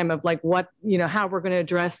paradigm of like what how we're going to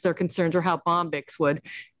address their concerns or how Bombyx would.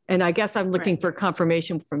 And I guess I'm looking for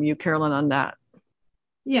confirmation from you, Carolyn, on that.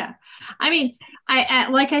 Yeah, I mean,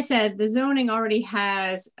 like I said, the zoning already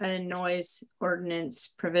has a noise ordinance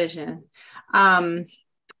provision.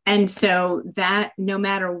 And so that no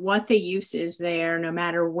matter what the use is there, no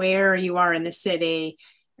matter where you are in the city,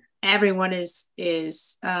 everyone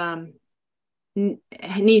needs to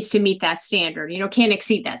meet that standard, can't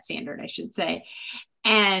exceed that standard, I should say.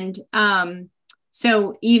 And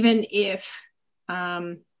so even if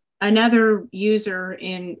another user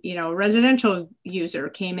residential user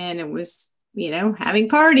came in and was, having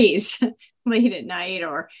parties late at night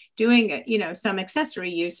or doing, some accessory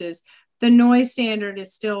uses, the noise standard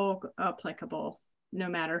is still applicable no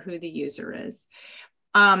matter who the user is.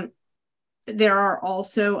 There are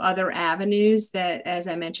also other avenues that, as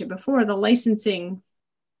I mentioned before, the licensing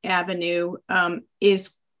avenue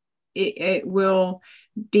it will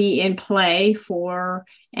be in play for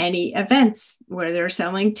any events where they're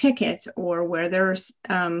selling tickets or where there's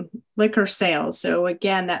liquor sales. So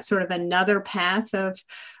again, that's sort of another path of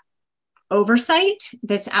oversight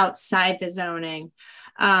that's outside the zoning.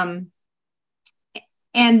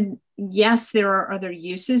 And yes, there are other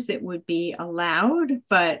uses that would be allowed,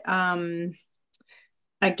 but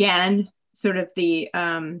again, sort of the,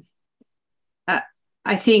 I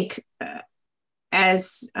think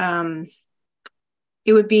as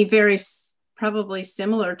it would be very probably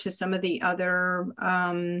similar to some of the other,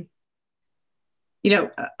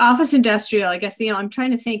 office industrial, I guess, I'm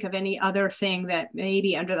trying to think of any other thing that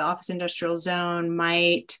maybe under the office industrial zone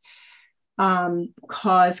might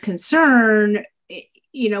cause concern.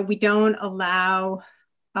 We don't allow,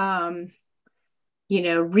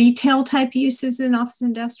 retail type uses in office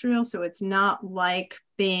industrial. So it's not like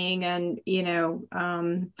being in,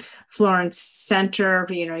 Florence Center,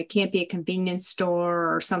 it can't be a convenience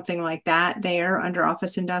store or something like that there under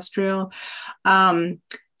office industrial.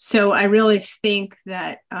 So I really think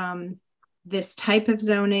that this type of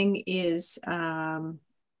zoning is a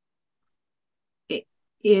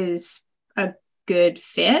good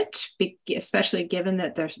fit, especially given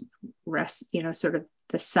that there's sort of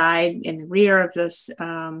the side and the rear of this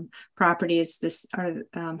property is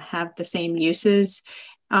have the same uses.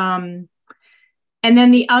 And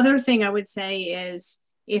then the other thing I would say is,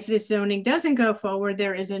 if this zoning doesn't go forward,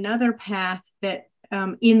 there is another path that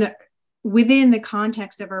within the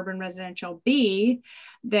context of urban residential B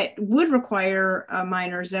that would require a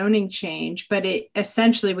minor zoning change, but it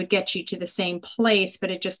essentially would get you to the same place,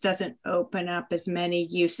 but it just doesn't open up as many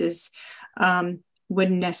uses,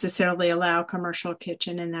 wouldn't necessarily allow commercial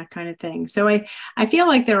kitchen and that kind of thing. So I feel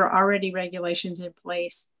like there are already regulations in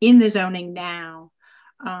place in the zoning now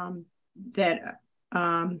that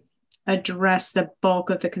address the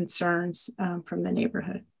bulk of the concerns from the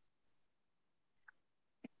neighborhood.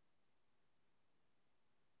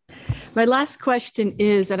 My last question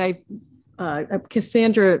is, and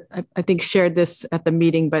Cassandra, I think shared this at the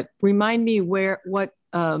meeting, but remind me what's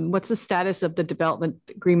the status of the development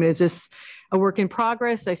agreement? Is this a work in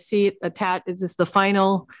progress? I see it attached. Is this the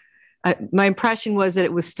final? My impression was that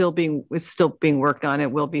it was still being worked on.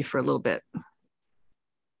 It will be for a little bit.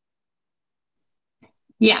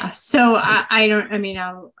 Yeah. So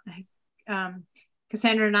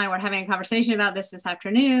Cassandra and I were having a conversation about this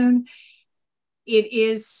afternoon. It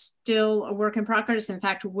is still a work in progress. In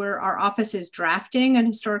fact, our office is drafting an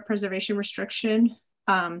historic preservation restriction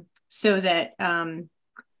so that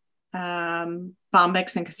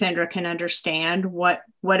Bombyx and Cassandra can understand what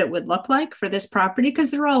it would look like for this property, because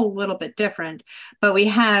they're all a little bit different. But we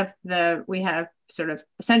have sort of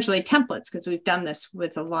essentially templates, because we've done this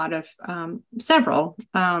with a lot of several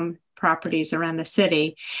properties around the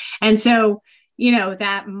city. And so, you know,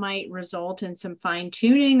 that might result in some fine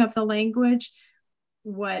tuning of the language.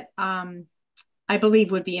 What I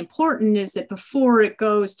believe would be important is that before it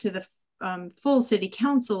goes to the full city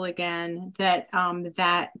council again, that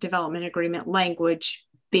that development agreement language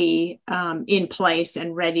be in place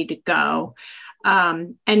and ready to go.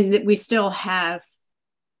 And that we still have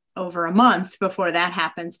over a month before that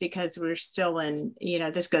happens, because we're still in, you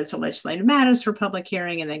know, this goes to legislative matters for public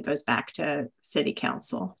hearing and then goes back to city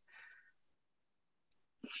council.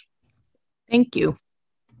 Thank you.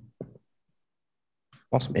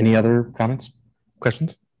 Awesome. Any other comments,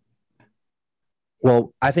 questions?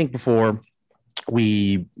 Well, I think before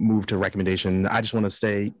we move to recommendation, I just want to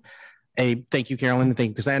say a thank you, Carolyn, and thank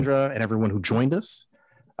you, Cassandra, and everyone who joined us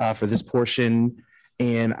for this portion.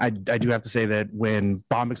 And I do have to say that when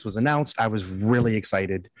Bombyx was announced, I was really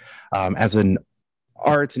excited. As an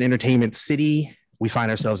arts and entertainment city, we find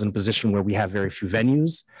ourselves in a position where we have very few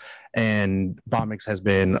venues, and Bombyx has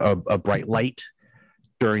been a bright light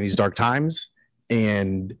during these dark times.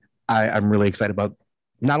 And I'm really excited about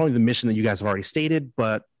not only the mission that you guys have already stated,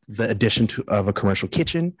 but the addition of a commercial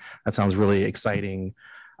kitchen. That sounds really exciting.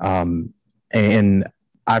 And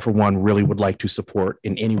I, for one, really would like to support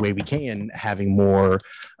in any way we can having more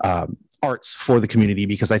arts for the community,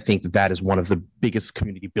 because I think that that is one of the biggest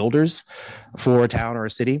community builders for a town or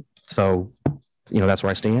a city. So, you know, that's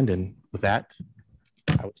where I stand. And with that,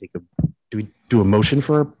 I would take do we do a motion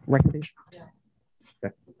for a recommendation? Yeah.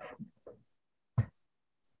 Okay.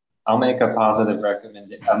 I'll make a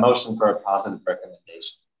motion for a positive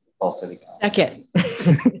recommendation. Full city council. Second.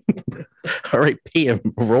 All right, PM,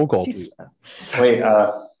 roll call, please. Wait,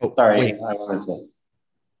 sorry, wait. I wanted to.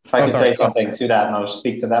 If I could say something to that motion,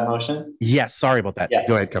 speak to that motion. Yes, sorry about that. Yeah.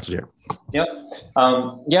 Go ahead, Councilor Chair. Yep.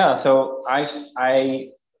 Yeah. So I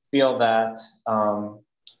feel that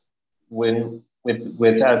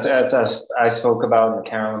with as I spoke about and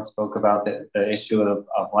Carolyn spoke about the issue of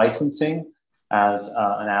licensing as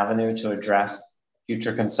an avenue to address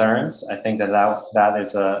future concerns. I think that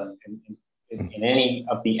is in any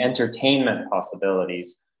of the entertainment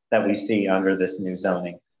possibilities that we see under this new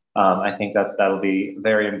zoning. I think that'll be a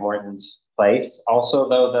very important place. Also,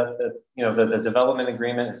 though, that the development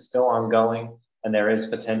agreement is still ongoing, and there is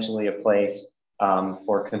potentially a place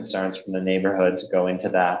for concerns from the neighborhood to go into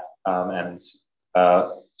that.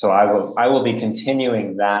 So I will be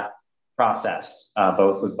continuing that process,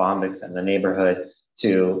 both with Bombyx and the neighborhood,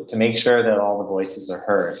 to make sure that all the voices are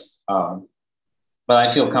heard. But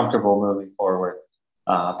I feel comfortable moving forward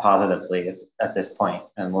positively at this point,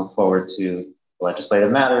 and look forward to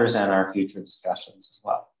legislative matters and our future discussions as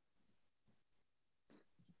well.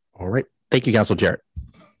 All right. Thank you, Councilor Jarrett.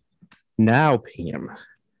 Now, PM.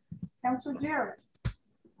 Councilor Jarrett.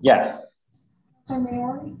 Yes. Councilor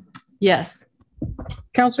Maori. Yes.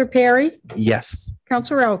 Councilor Perry. Yes.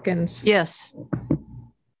 Councilor Elkins. Yes.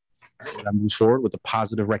 I move forward with a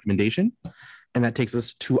positive recommendation. And that takes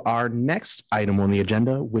us to our next item on the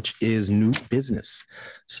agenda, which is new business.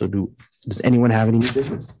 So does anyone have any new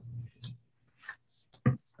business?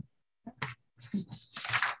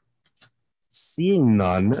 Seeing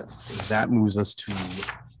none, that moves us to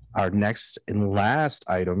our next and last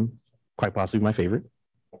item, quite possibly my favorite.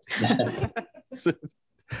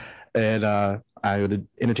 And I would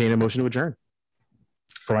entertain a motion to adjourn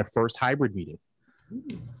for my first hybrid meeting.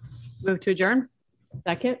 Move to adjourn.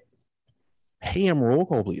 Second. PM, roll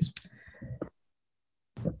call, please.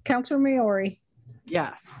 Councilor Maori.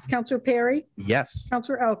 Yes. Councilor Perry. Yes.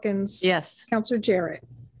 Councilor Elkins. Yes. Councilor Jarrett.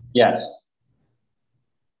 Yes.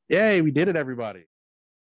 Yay, we did it, everybody.